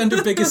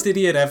under Biggest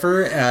Idiot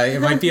Ever. It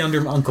might be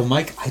under Uncle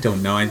Mike. I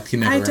don't know. I can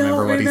never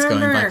remember what he's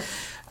going by.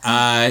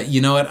 You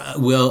know what?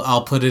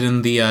 I'll put it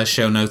in the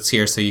show notes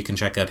here so you can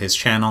check out his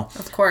channel.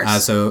 Of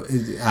course. So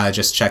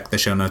just check the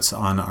show notes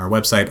on our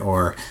website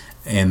or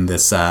in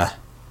this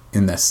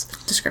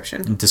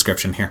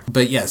description here.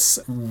 But yes,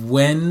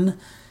 when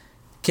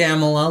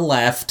Kamala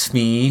left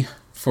me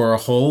for a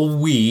whole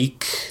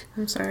week.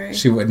 I'm sorry.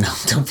 No,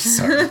 don't be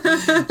sorry.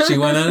 She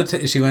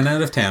went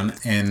out of town,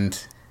 and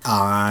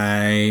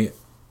I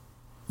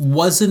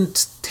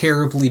wasn't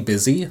terribly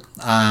busy.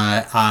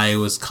 I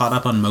was caught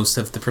up on most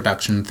of the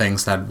production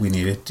things that we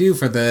needed to do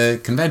for the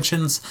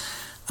conventions,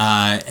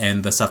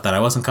 and the stuff that I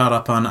wasn't caught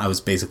up on, I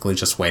was basically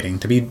just waiting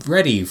to be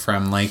ready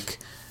from, like,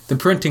 the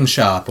printing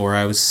shop, or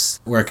I was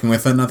working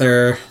with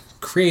another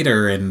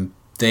creator, and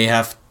they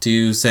have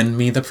to send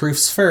me the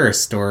proofs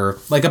first, or,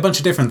 like, a bunch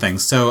of different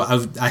things.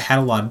 So I had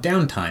a lot of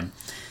downtime.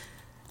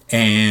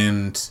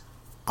 And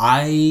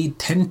I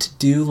tend to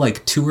do,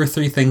 like, 2 or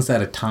 3 things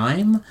at a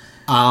time.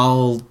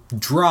 I'll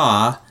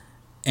draw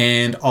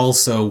and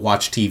also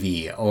watch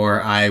TV,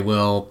 or I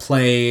will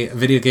play a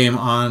video game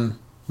on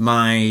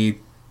my,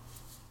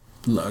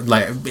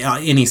 like,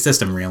 any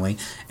system, really,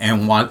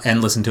 and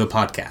listen to a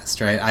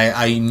podcast, right?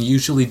 I'm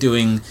usually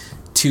doing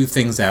 2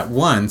 things at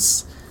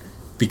once,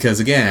 because,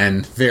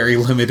 again, very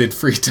limited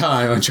free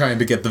time. I'm trying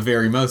to get the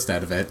very most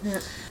out of it.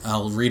 Yeah.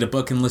 I'll read a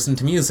book and listen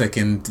to music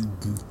and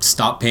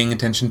stop paying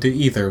attention to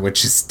either,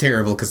 which is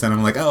terrible, because then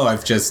I'm like, oh, I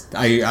was just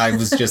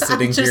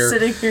sitting here.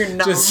 Sitting here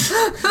numb.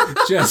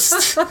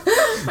 Just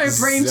my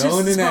brain just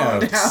zoned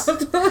out.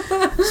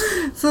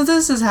 So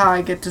this is how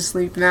I get to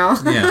sleep now.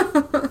 Yeah.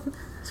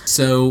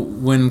 So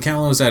when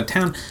Kamala was out of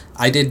town,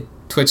 I did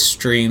Twitch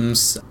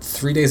streams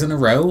 3 days in a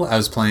row. I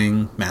was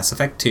playing Mass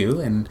Effect 2,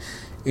 and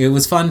it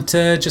was fun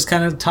to just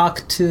kind of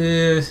talk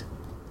to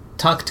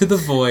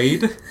the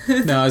void.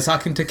 No, I was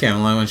talking to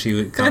Kamala when she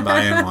would come by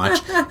and watch,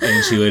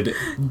 and she would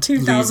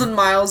 2,000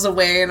 miles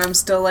away, and I'm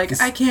still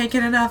like, I can't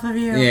get enough of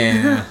you.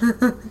 Yeah.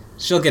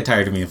 She'll get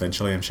tired of me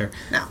eventually, I'm sure.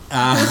 No.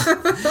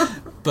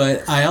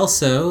 But I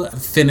also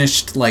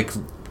finished, like,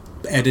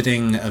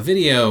 editing a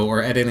video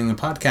or editing a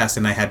podcast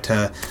and I had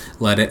to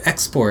let it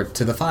export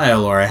to the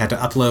file or I had to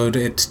upload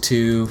it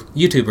to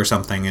YouTube or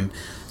something. And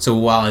so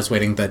while I was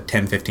waiting the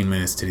 10-15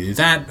 minutes to do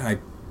that, I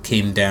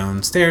came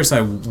downstairs,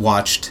 I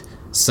watched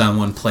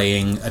someone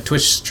playing a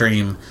Twitch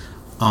stream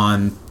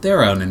on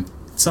their own. And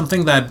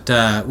something that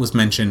was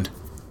mentioned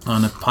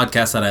on a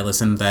podcast that I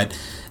listened that,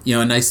 you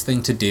know, a nice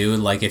thing to do,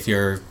 like if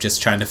you're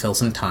just trying to fill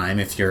some time,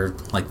 if you're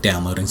like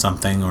downloading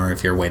something or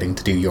if you're waiting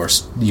to do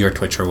your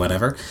Twitch or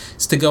whatever,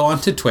 is to go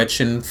onto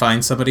Twitch and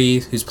find somebody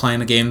who's playing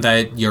a game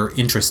that you're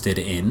interested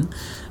in,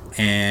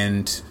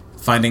 and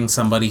finding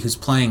somebody who's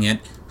playing it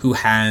who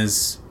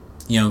has,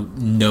 you know,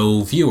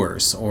 no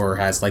viewers or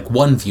has like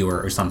one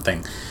viewer or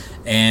something,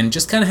 and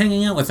just kind of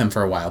hanging out with them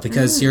for a while,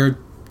 because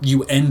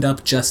you end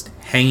up just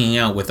hanging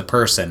out with a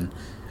person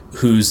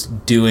who's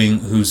doing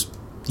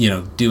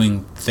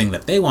the thing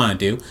that they want to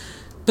do,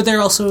 but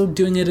they're also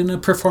doing it in a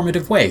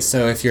performative way.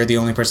 So if you're the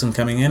only person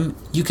coming in,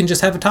 you can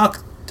just have a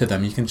talk to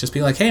them. You can just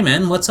be like, hey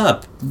man, what's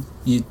up?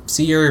 You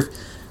see you're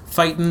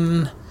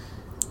fighting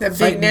a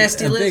big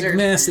nasty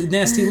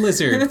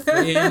lizard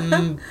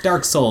in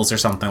Dark Souls or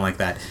something like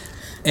that.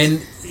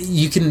 And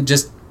you can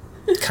just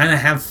kind of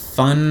have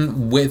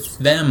fun with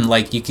them.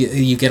 Like you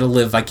get to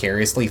live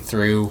vicariously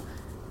through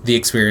the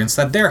experience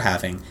that they're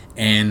having.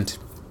 And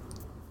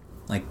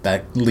like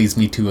that leads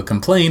me to a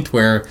complaint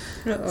where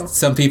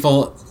some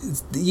people,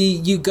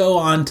 you go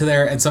on to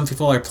there and some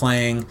people are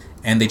playing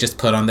and they just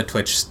put on the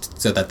Twitch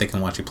so that they can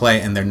watch you play,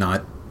 and they're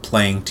not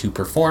playing to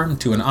perform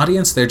to an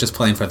audience. They're just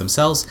playing for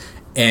themselves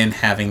and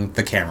having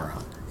the camera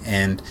on.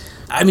 And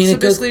I mean, so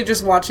basically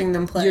just watching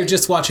them play. You're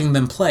just watching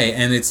them play,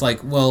 and it's like,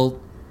 well,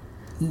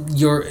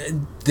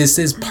 this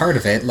is part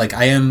of it. Like,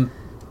 I am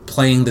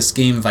playing this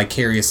game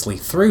vicariously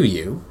through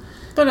you.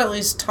 But at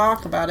least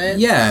talk about it.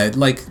 Yeah,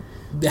 like,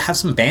 have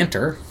some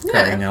banter,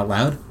 crying out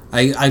loud.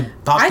 I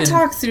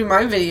talk through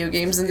my video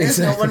games and there's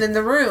no one in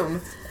the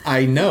room.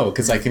 I know,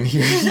 because I can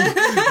hear you.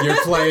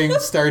 You're playing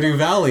Stardew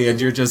Valley and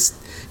you're just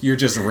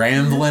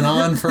rambling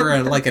on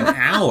for like an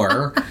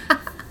hour.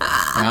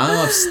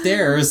 I'm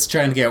upstairs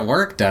trying to get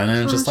work done, and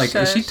I'm just like,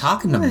 shush. Is she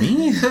talking to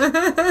me?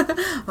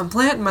 I'm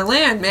planting my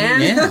land,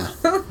 man. Yeah.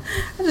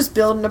 I'm just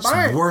building a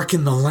barn. Just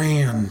working the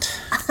land.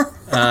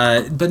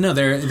 But no,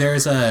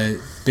 there's a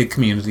big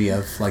community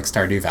of like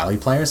Stardew Valley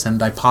players,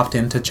 and I popped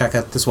in to check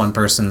out this one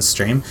person's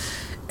stream,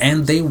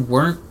 and they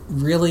weren't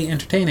really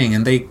entertaining,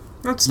 and they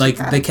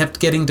kept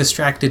getting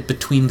distracted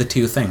between the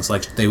two things.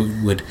 Like they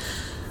would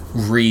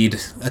read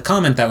a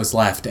comment that was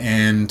left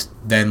and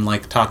then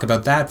like talk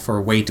about that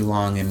for way too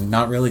long and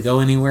not really go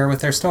anywhere with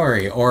their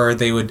story, or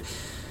they would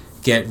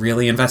get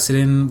really invested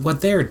in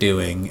what they're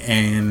doing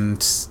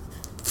and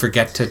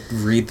forget to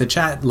read the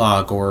chat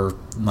log or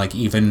like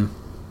even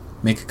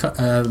make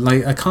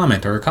a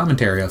comment or a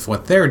commentary of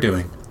what they're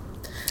doing.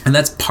 And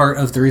that's part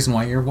of the reason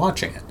why you're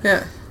watching it.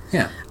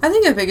 Yeah I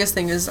think the biggest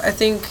thing is, I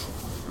think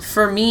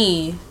for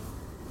me,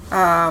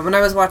 when I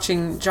was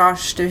watching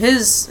Josh do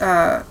his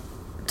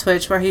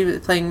Twitch where he was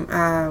playing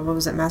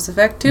Mass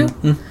Effect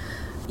 2,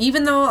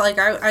 even though like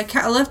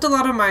I left a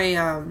lot of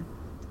my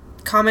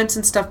comments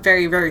and stuff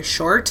very, very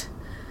short,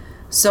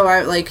 so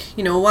I like,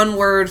 one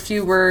word,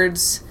 few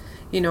words,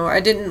 I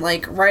didn't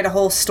like write a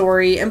whole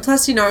story, and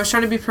plus I was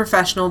trying to be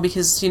professional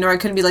because I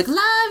couldn't be like,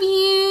 love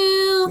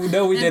you.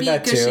 No, we did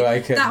that too.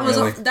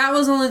 That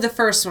was only the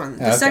first one.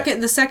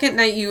 The second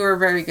night you were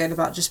very good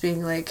about just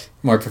being like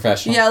more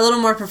professional. Yeah, a little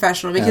more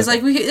professional, because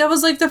that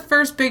was like the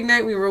first big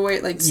night we were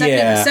away. Like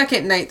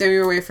second night that we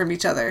were away from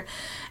each other,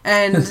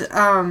 and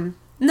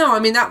no, I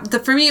mean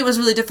for me it was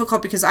really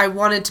difficult because I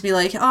wanted to be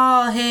like,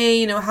 oh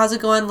hey, how's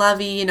it going,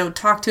 lovey,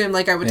 talk to him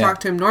like I would talk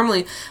to him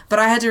normally, but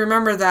I had to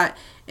remember that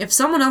if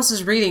someone else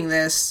is reading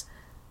this,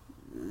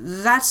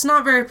 that's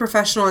not very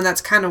professional, and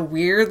that's kind of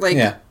weird.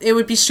 Like, it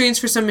would be strange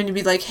for somebody to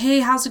be like, hey,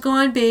 how's it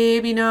going,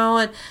 babe?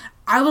 And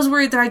I was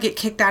worried that I'd get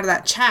kicked out of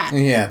that chat.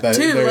 Yeah,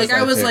 too. Like,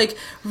 I was, like,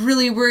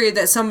 really worried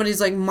that somebody's,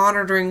 like,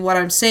 monitoring what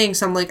I'm saying.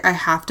 So I'm like, I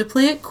have to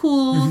play it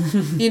cool,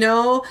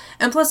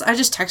 And plus, I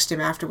just text him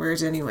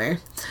afterwards anyway.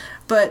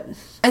 But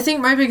I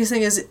think my biggest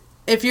thing is,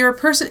 if you're a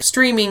person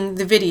streaming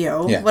the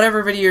video,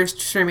 whatever video you're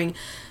streaming,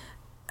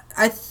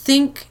 I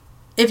think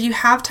if you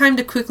have time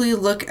to quickly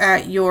look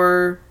at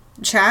your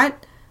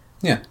chat,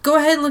 go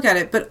ahead and look at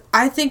it. But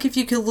I think if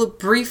you could look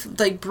brief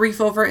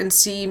over it and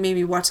see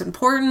maybe what's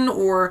important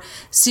or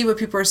see what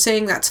people are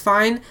saying, that's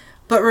fine.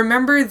 But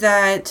remember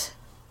that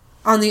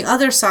on the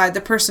other side,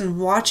 the person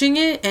watching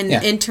it and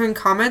entering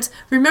comments,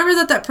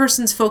 remember that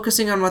person's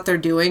focusing on what they're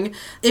doing.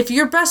 If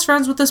you're best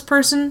friends with this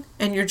person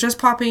and you're just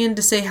popping in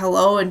to say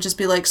hello and just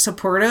be like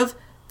supportive,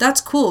 that's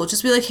cool.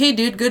 Just be like, hey,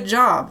 dude, good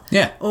job.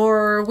 Yeah.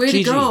 Or way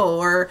to go.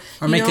 Or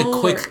make a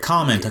quick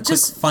comment, quick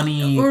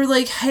funny. Or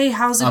like, hey,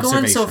 how's it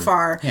going so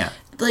far? Yeah.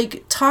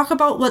 Like, talk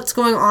about what's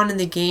going on in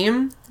the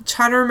game.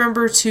 Try to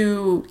remember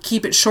to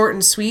keep it short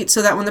and sweet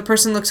so that when the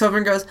person looks over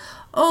and goes,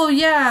 oh,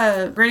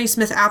 yeah, Granny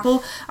Smith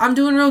Apple, I'm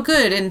doing real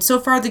good. And so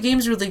far, the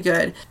game's really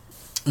good.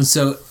 And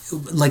so,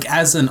 like,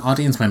 as an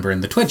audience member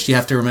in the Twitch, you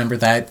have to remember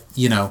that,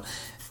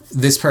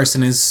 this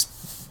person is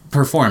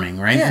performing,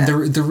 right? Yeah.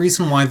 And the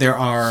reason why there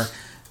are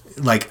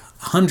like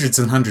hundreds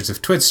and hundreds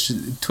of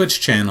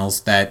Twitch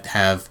channels that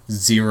have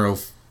 0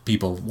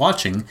 people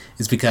watching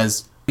is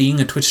because being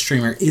a Twitch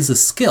streamer is a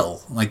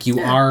skill. Like, you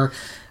are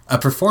a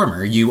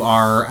performer, you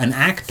are an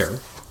actor.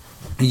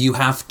 You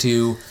have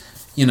to,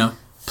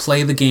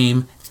 play the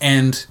game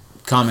and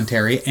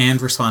commentary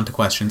and respond to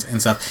questions and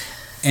stuff.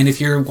 And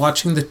if you're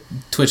watching the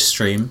Twitch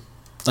stream,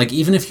 like,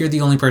 even if you're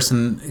the only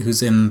person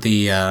who's in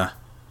the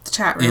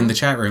chat room,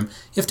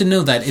 you have to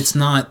know that it's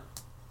not,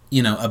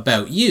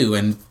 about you.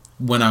 And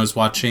when I was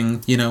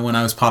watching, when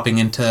I was popping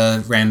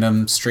into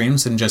random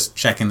streams and just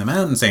checking them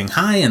out and saying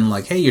hi and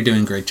like, hey, you're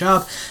doing a great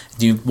job.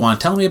 Do you want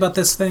to tell me about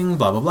this thing?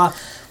 Blah, blah, blah.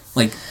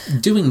 Like,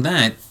 doing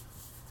that,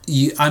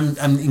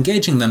 I'm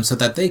engaging them so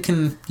that they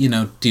can,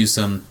 do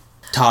some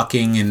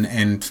talking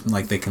and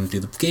like they can do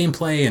the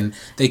gameplay and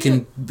they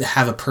can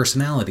have a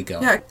personality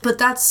going. Yeah, but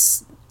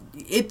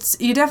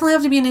you definitely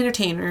have to be an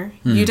entertainer.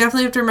 You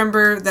definitely have to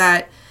remember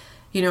that,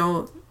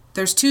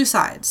 there's 2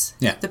 sides.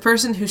 Yeah. The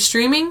person who's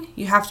streaming,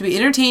 you have to be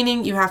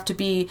entertaining, you have to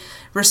be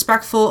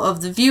respectful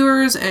of the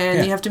viewers,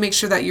 and you have to make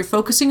sure that you're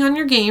focusing on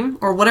your game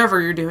or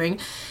whatever you're doing.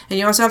 And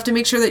you also have to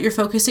make sure that you're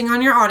focusing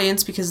on your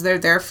audience because they're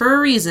there for a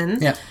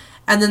reason. Yeah.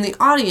 And then the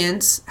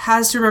audience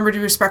has to remember to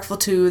be respectful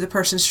to the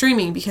person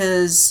streaming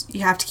because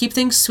you have to keep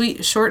things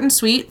short and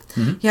sweet.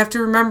 You have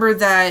to remember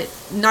that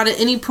not at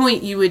any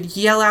point you would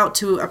yell out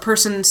to a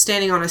person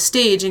standing on a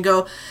stage and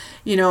go,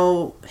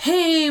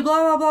 hey,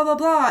 blah, blah, blah, blah,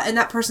 blah. And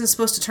that person's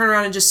supposed to turn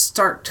around and just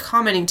start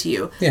commenting to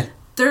you. Yeah.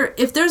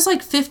 If there's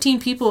like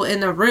 15 people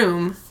in a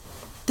room,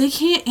 they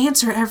can't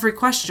answer every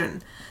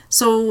question.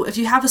 So if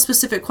you have a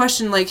specific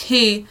question like,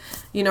 hey,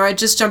 I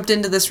just jumped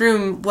into this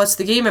room, what's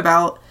the game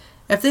about?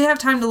 If they have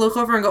time to look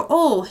over and go,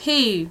 oh,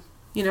 hey,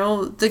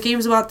 the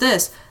game's about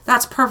this,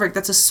 that's perfect.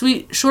 That's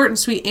a short and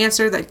sweet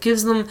answer that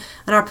gives them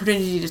an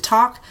opportunity to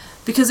talk.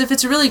 Because if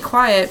it's really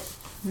quiet,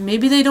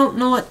 maybe they don't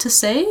know what to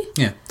say.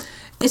 Yeah.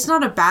 It's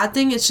not a bad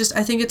thing. It's just,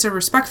 I think it's a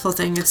respectful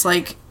thing. It's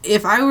like,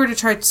 if I were to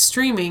try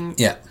streaming,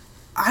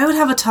 I would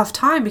have a tough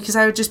time because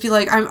I would just be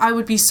like, I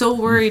would be so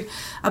worried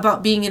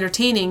about being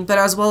entertaining, but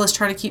as well as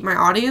trying to keep my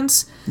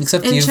audience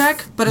in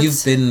check. But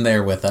you've been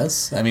there with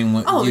us. I mean,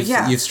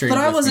 you've streamed,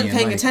 but I wasn't with me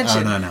paying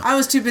attention. Oh, no. I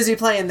was too busy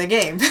playing the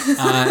game.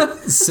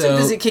 So too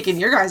busy kicking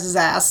your guys'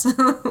 ass.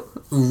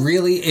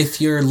 Really, if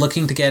you're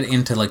looking to get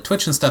into like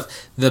Twitch and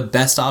stuff, the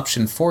best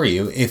option for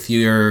you, if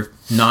you're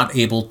not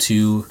able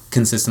to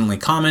consistently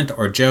comment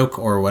or joke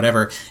or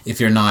whatever,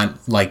 if you're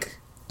not like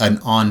an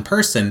on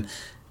person,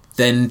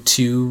 then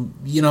to,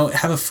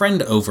 have a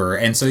friend over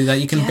and so that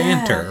you can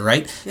banter,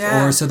 right?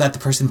 Yeah. Or so that the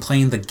person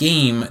playing the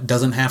game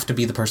doesn't have to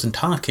be the person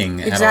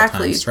talking at all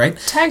times, right?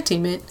 Tag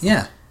team it.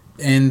 Yeah.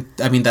 And,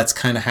 I mean, that's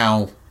kind of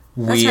how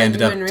we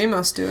ended up... That's how you and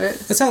Ramos do it.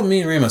 That's how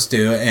me and Ramos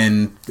do.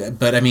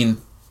 But, I mean,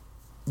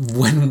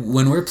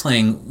 when we're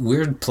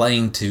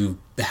playing to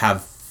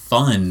have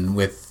fun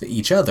with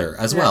each other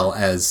as well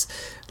as,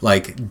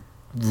 like,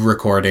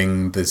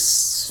 recording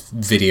this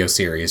video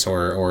series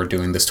or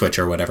doing this Twitch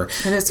or whatever.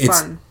 And it's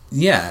fun.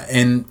 Yeah,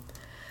 and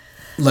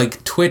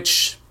like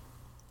Twitch,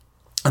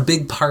 a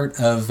big part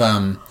of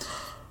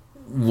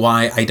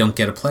why I don't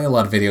get to play a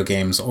lot of video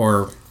games,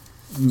 or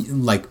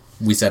like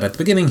we said at the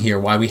beginning here,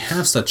 why we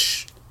have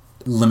such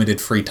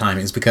limited free time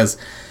is because,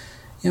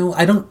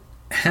 I don't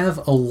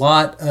have a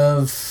lot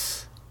of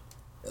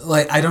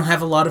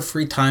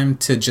free time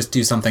to just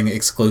do something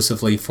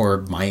exclusively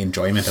for my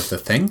enjoyment of the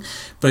thing.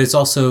 But it's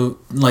also,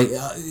 like,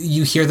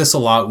 you hear this a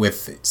lot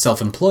with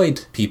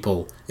self-employed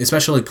people,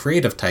 especially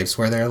creative types,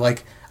 where they're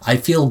like, I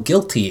feel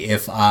guilty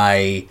if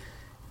I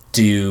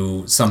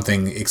do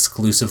something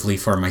exclusively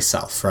for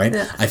myself, right?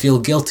 Yeah. I feel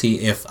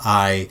guilty if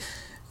I,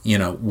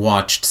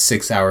 watched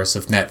 6 hours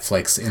of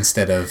Netflix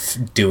instead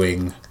of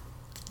doing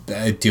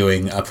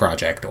a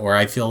project. Or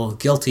I feel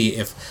guilty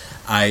if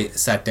I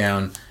sat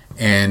down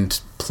and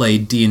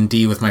played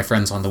D&D with my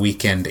friends on the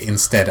weekend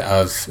instead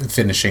of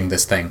finishing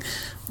this thing.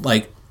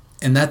 Like,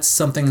 and that's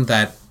something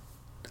that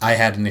I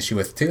had an issue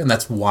with too, and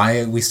that's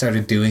why we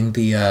started doing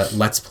the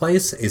Let's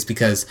Plays, is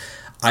because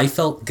I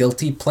felt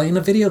guilty playing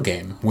a video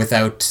game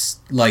without,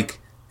 like,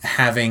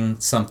 having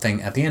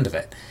something at the end of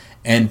it.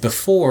 And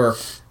before,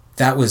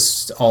 that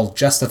was all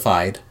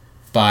justified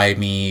by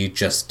me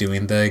just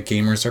doing the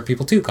Gamers Are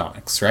People Too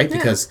comics, right? Yeah.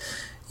 Because...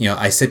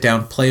 I sit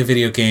down, play a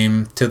video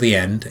game to the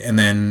end, and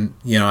then,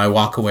 I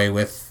walk away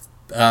with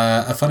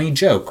a funny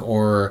joke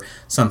or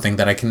something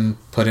that I can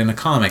put in a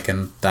comic,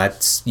 and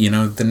that's,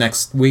 the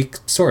next week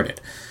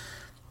sorted.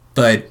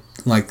 But,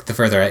 like, the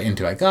further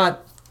into I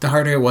got, the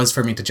harder it was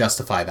for me to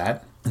justify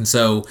that. And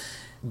so,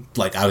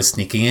 like, I was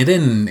sneaking it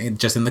in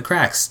just in the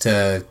cracks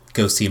to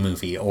go see a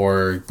movie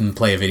or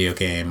play a video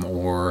game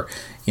or,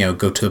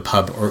 go to a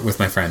pub or with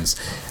my friends.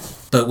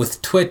 But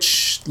with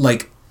Twitch,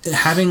 like...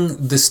 having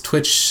this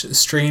Twitch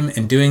stream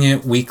and doing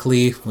it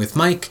weekly with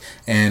Mike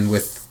and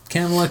with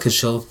Kamala, because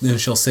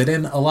she'll sit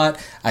in a lot.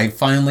 I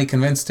finally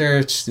convinced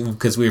her,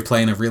 because we were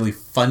playing a really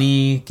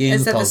funny game.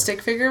 Is that the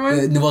stick figure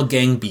one? Well,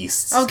 Gang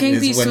Beasts. Oh, Gang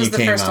Beasts was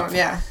the first one,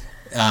 yeah.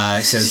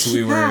 Because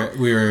we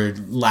were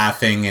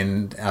laughing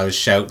and I was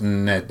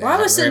shouting at. Well,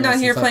 I was sitting down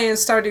here playing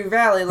Stardew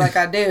Valley like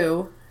I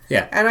do.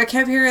 Yeah. And I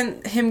kept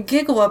hearing him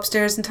giggle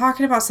upstairs and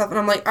talking about stuff, and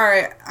I'm like, all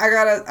right, I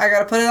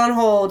gotta put it on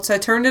hold. So I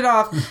turned it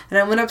off, and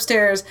I went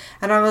upstairs,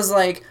 and I was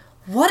like,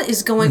 what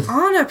is going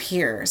on up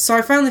here? So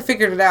I finally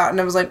figured it out,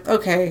 and I was like,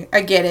 okay,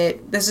 I get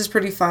it. This is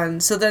pretty fun.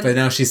 So then, but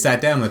now she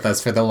sat down with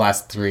us for the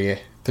last three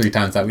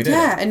times that we did.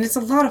 Yeah, and it's a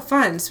lot of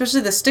fun,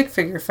 especially the stick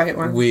figure fight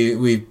one.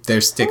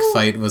 Their stick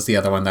fight was the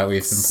other one that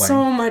we've been playing.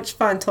 So much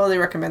fun. Totally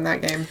recommend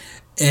that game.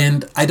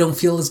 And I don't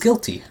feel as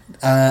guilty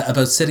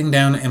about sitting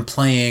down and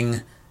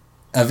playing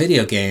a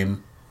video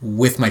game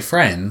with my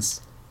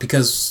friends,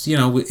 because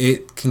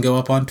it can go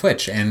up on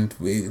Twitch, and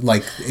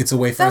it's a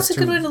way for us to... That's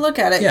a good way to look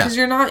at it, because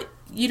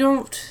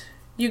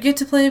you get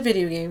to play a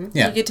video game,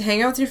 you get to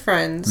hang out with your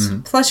friends,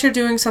 plus you're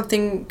doing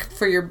something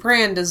for your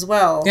brand as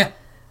well. Yeah.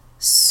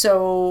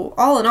 So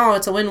all in all,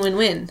 it's a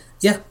win-win-win.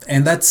 Yeah,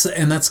 and that's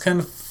kind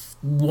of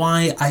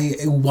why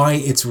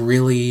it's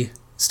really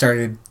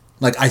started.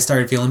 I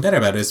started feeling better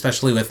about it,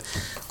 especially with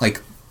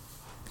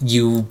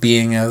you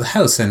being out of the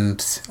house,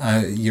 and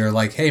you're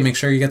like, hey, make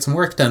sure you get some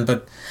work done.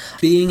 But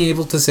being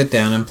able to sit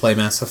down and play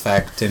Mass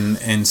Effect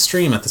and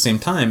stream at the same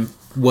time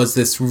was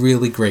this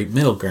really great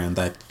middle ground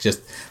that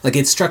just,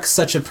 it struck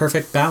such a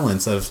perfect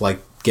balance of,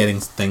 getting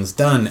things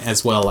done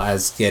as well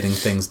as getting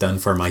things done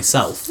for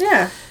myself.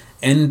 Yeah.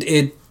 And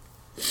it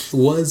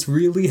was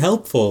really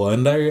helpful,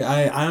 and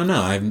I don't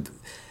know,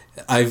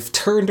 I've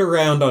turned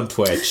around on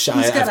Twitch.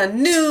 He's got a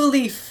new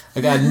leaf.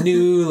 I got a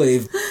new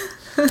leaf.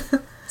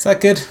 Is that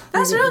good?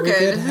 That's real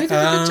good. We did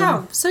a good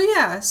job.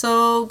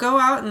 So go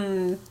out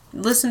and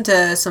listen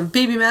to some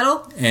Baby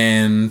Metal.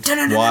 And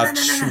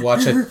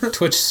watch a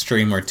Twitch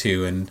stream or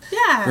two. And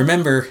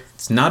remember,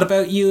 it's not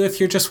about you if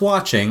you're just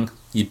watching,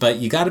 but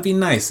you got to be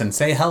nice and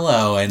say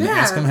hello and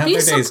ask them how their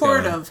day's going. Be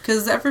supportive,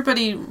 because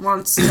everybody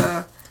wants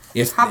to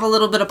have a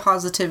little bit of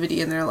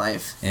positivity in their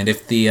life. And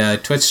if the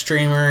Twitch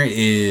streamer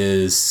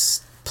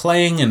is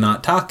playing and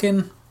not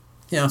talking...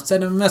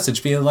 send him a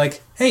message. Be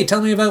like, hey,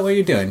 tell me about what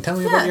you're doing. Tell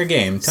me about your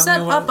game. Tell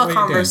me what you're doing. Set up a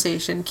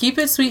conversation. Keep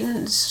it sweet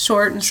and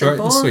short and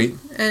simple. Short and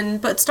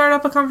sweet. But start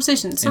up a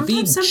conversation.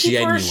 Sometimes some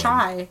people are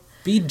shy.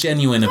 Be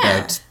genuine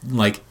about,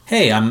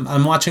 hey,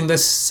 I'm watching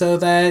this so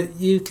that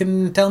you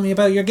can tell me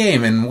about your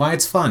game and why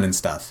it's fun and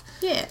stuff.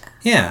 Yeah.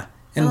 Yeah.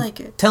 And I like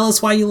it. Tell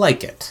us why you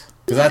like it.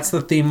 Because that's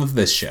the theme of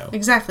this show.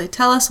 Exactly.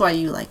 Tell us why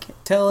you like it.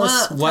 Tell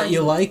us what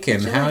you like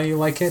and how you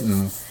like it.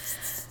 And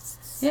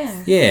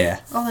yeah.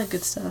 All that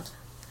good stuff.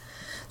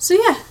 So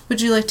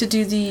would you like to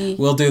do the...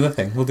 We'll do the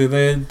thing. We'll do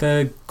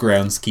the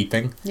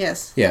groundskeeping.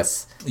 Yes.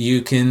 Yes.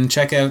 You can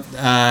check out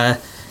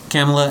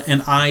Kamala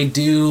and I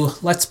do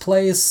Let's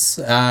Plays.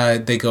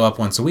 They go up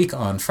once a week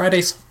on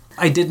Fridays.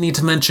 I did need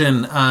to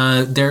mention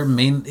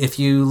if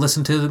you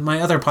listen to my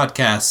other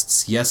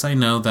podcasts, yes, I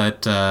know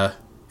that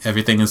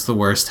Everything is the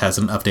Worst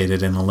hasn't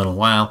updated in a little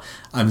while.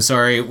 I'm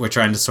sorry, we're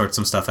trying to sort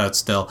some stuff out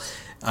still.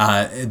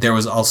 There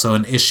was also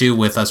an issue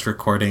with us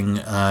recording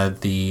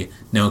the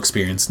No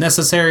Experience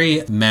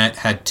Necessary. Matt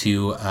had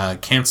to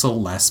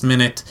cancel last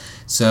minute,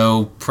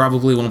 so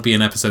probably won't be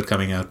an episode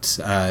coming out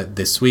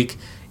this week.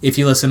 If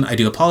you listen, I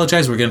do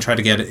apologize. We're going to try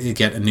to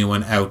get a new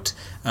one out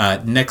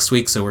next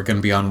week, so we're going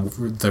to be on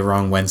the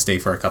wrong Wednesday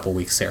for a couple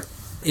weeks here.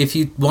 If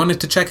you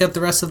wanted to check out the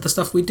rest of the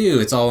stuff we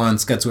do, it's all on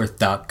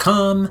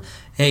Scudsworth.com.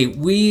 Hey,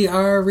 we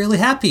are really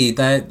happy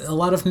that a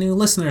lot of new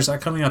listeners are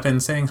coming up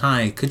and saying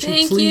hi. Could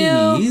you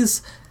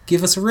please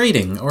give us a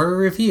rating or a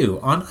review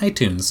on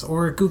iTunes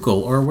or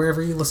Google or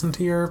wherever you listen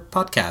to your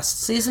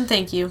podcasts? Please and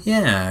thank you.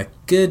 Yeah,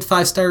 good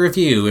 5-star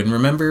review. And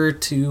remember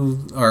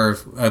or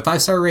a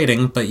 5-star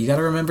rating, but you got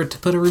to remember to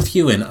put a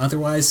review in.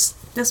 Otherwise,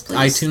 yes, please.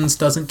 iTunes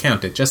doesn't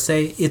count it. Just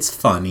say it's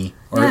funny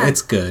or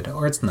it's good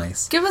or it's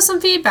nice. Give us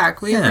some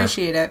feedback. We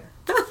appreciate it.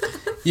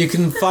 You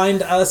can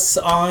find us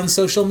on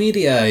social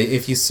media.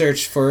 If you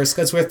search for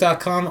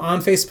Scudsworth.com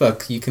on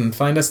Facebook, you can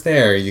find us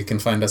there. You can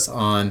find us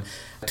on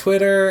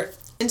Twitter.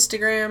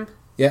 Instagram.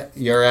 Yeah,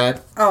 you're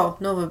at... Oh,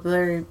 Nova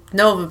Berries.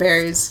 Nova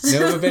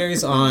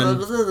Berries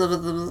on...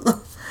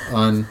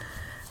 on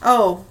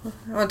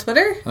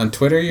Twitter? On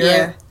Twitter you're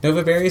at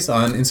Nova Berries.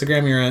 On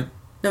Instagram you're at...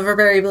 Nova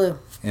Berry Blue.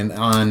 And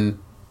on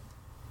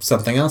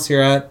something else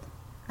you're at...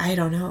 I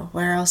don't know.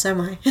 Where else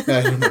am I?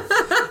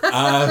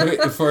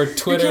 For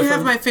Twitter... You can't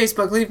have my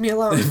Facebook. Leave me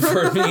alone.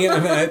 For me,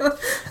 I'm at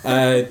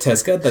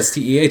Tescud. That's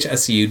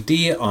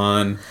TEHSUD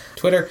on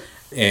Twitter.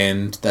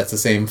 And that's the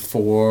same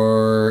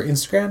for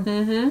Instagram.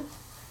 Mm-hmm.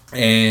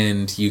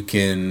 And you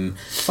can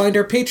find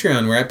our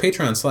Patreon. We're at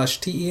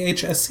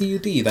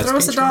Patreon/TEHSCUD. That's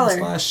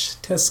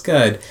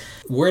Patreon/Tescud.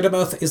 Word of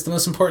mouth is the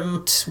most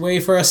important way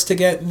for us to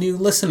get new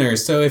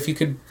listeners. So if you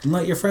could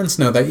let your friends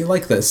know that you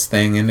like this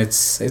thing, and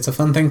it's a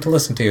fun thing to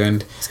listen to.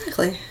 And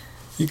exactly.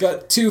 You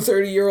got 2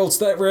 30-year-olds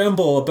that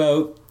ramble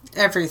about...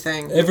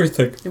 Everything. And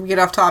we get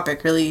off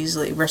topic really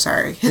easily. We're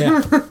sorry.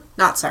 Yeah.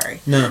 Not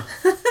sorry. No.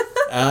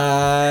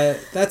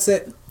 That's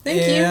it.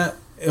 Thank you.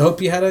 I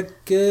hope you had a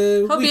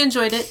good week. You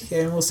enjoyed it.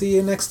 And we'll see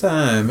you next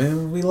time.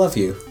 And we love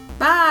you.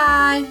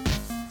 Bye.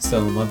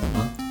 Still in love,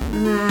 huh?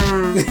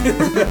 Yeah,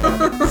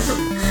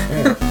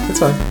 it's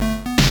fine.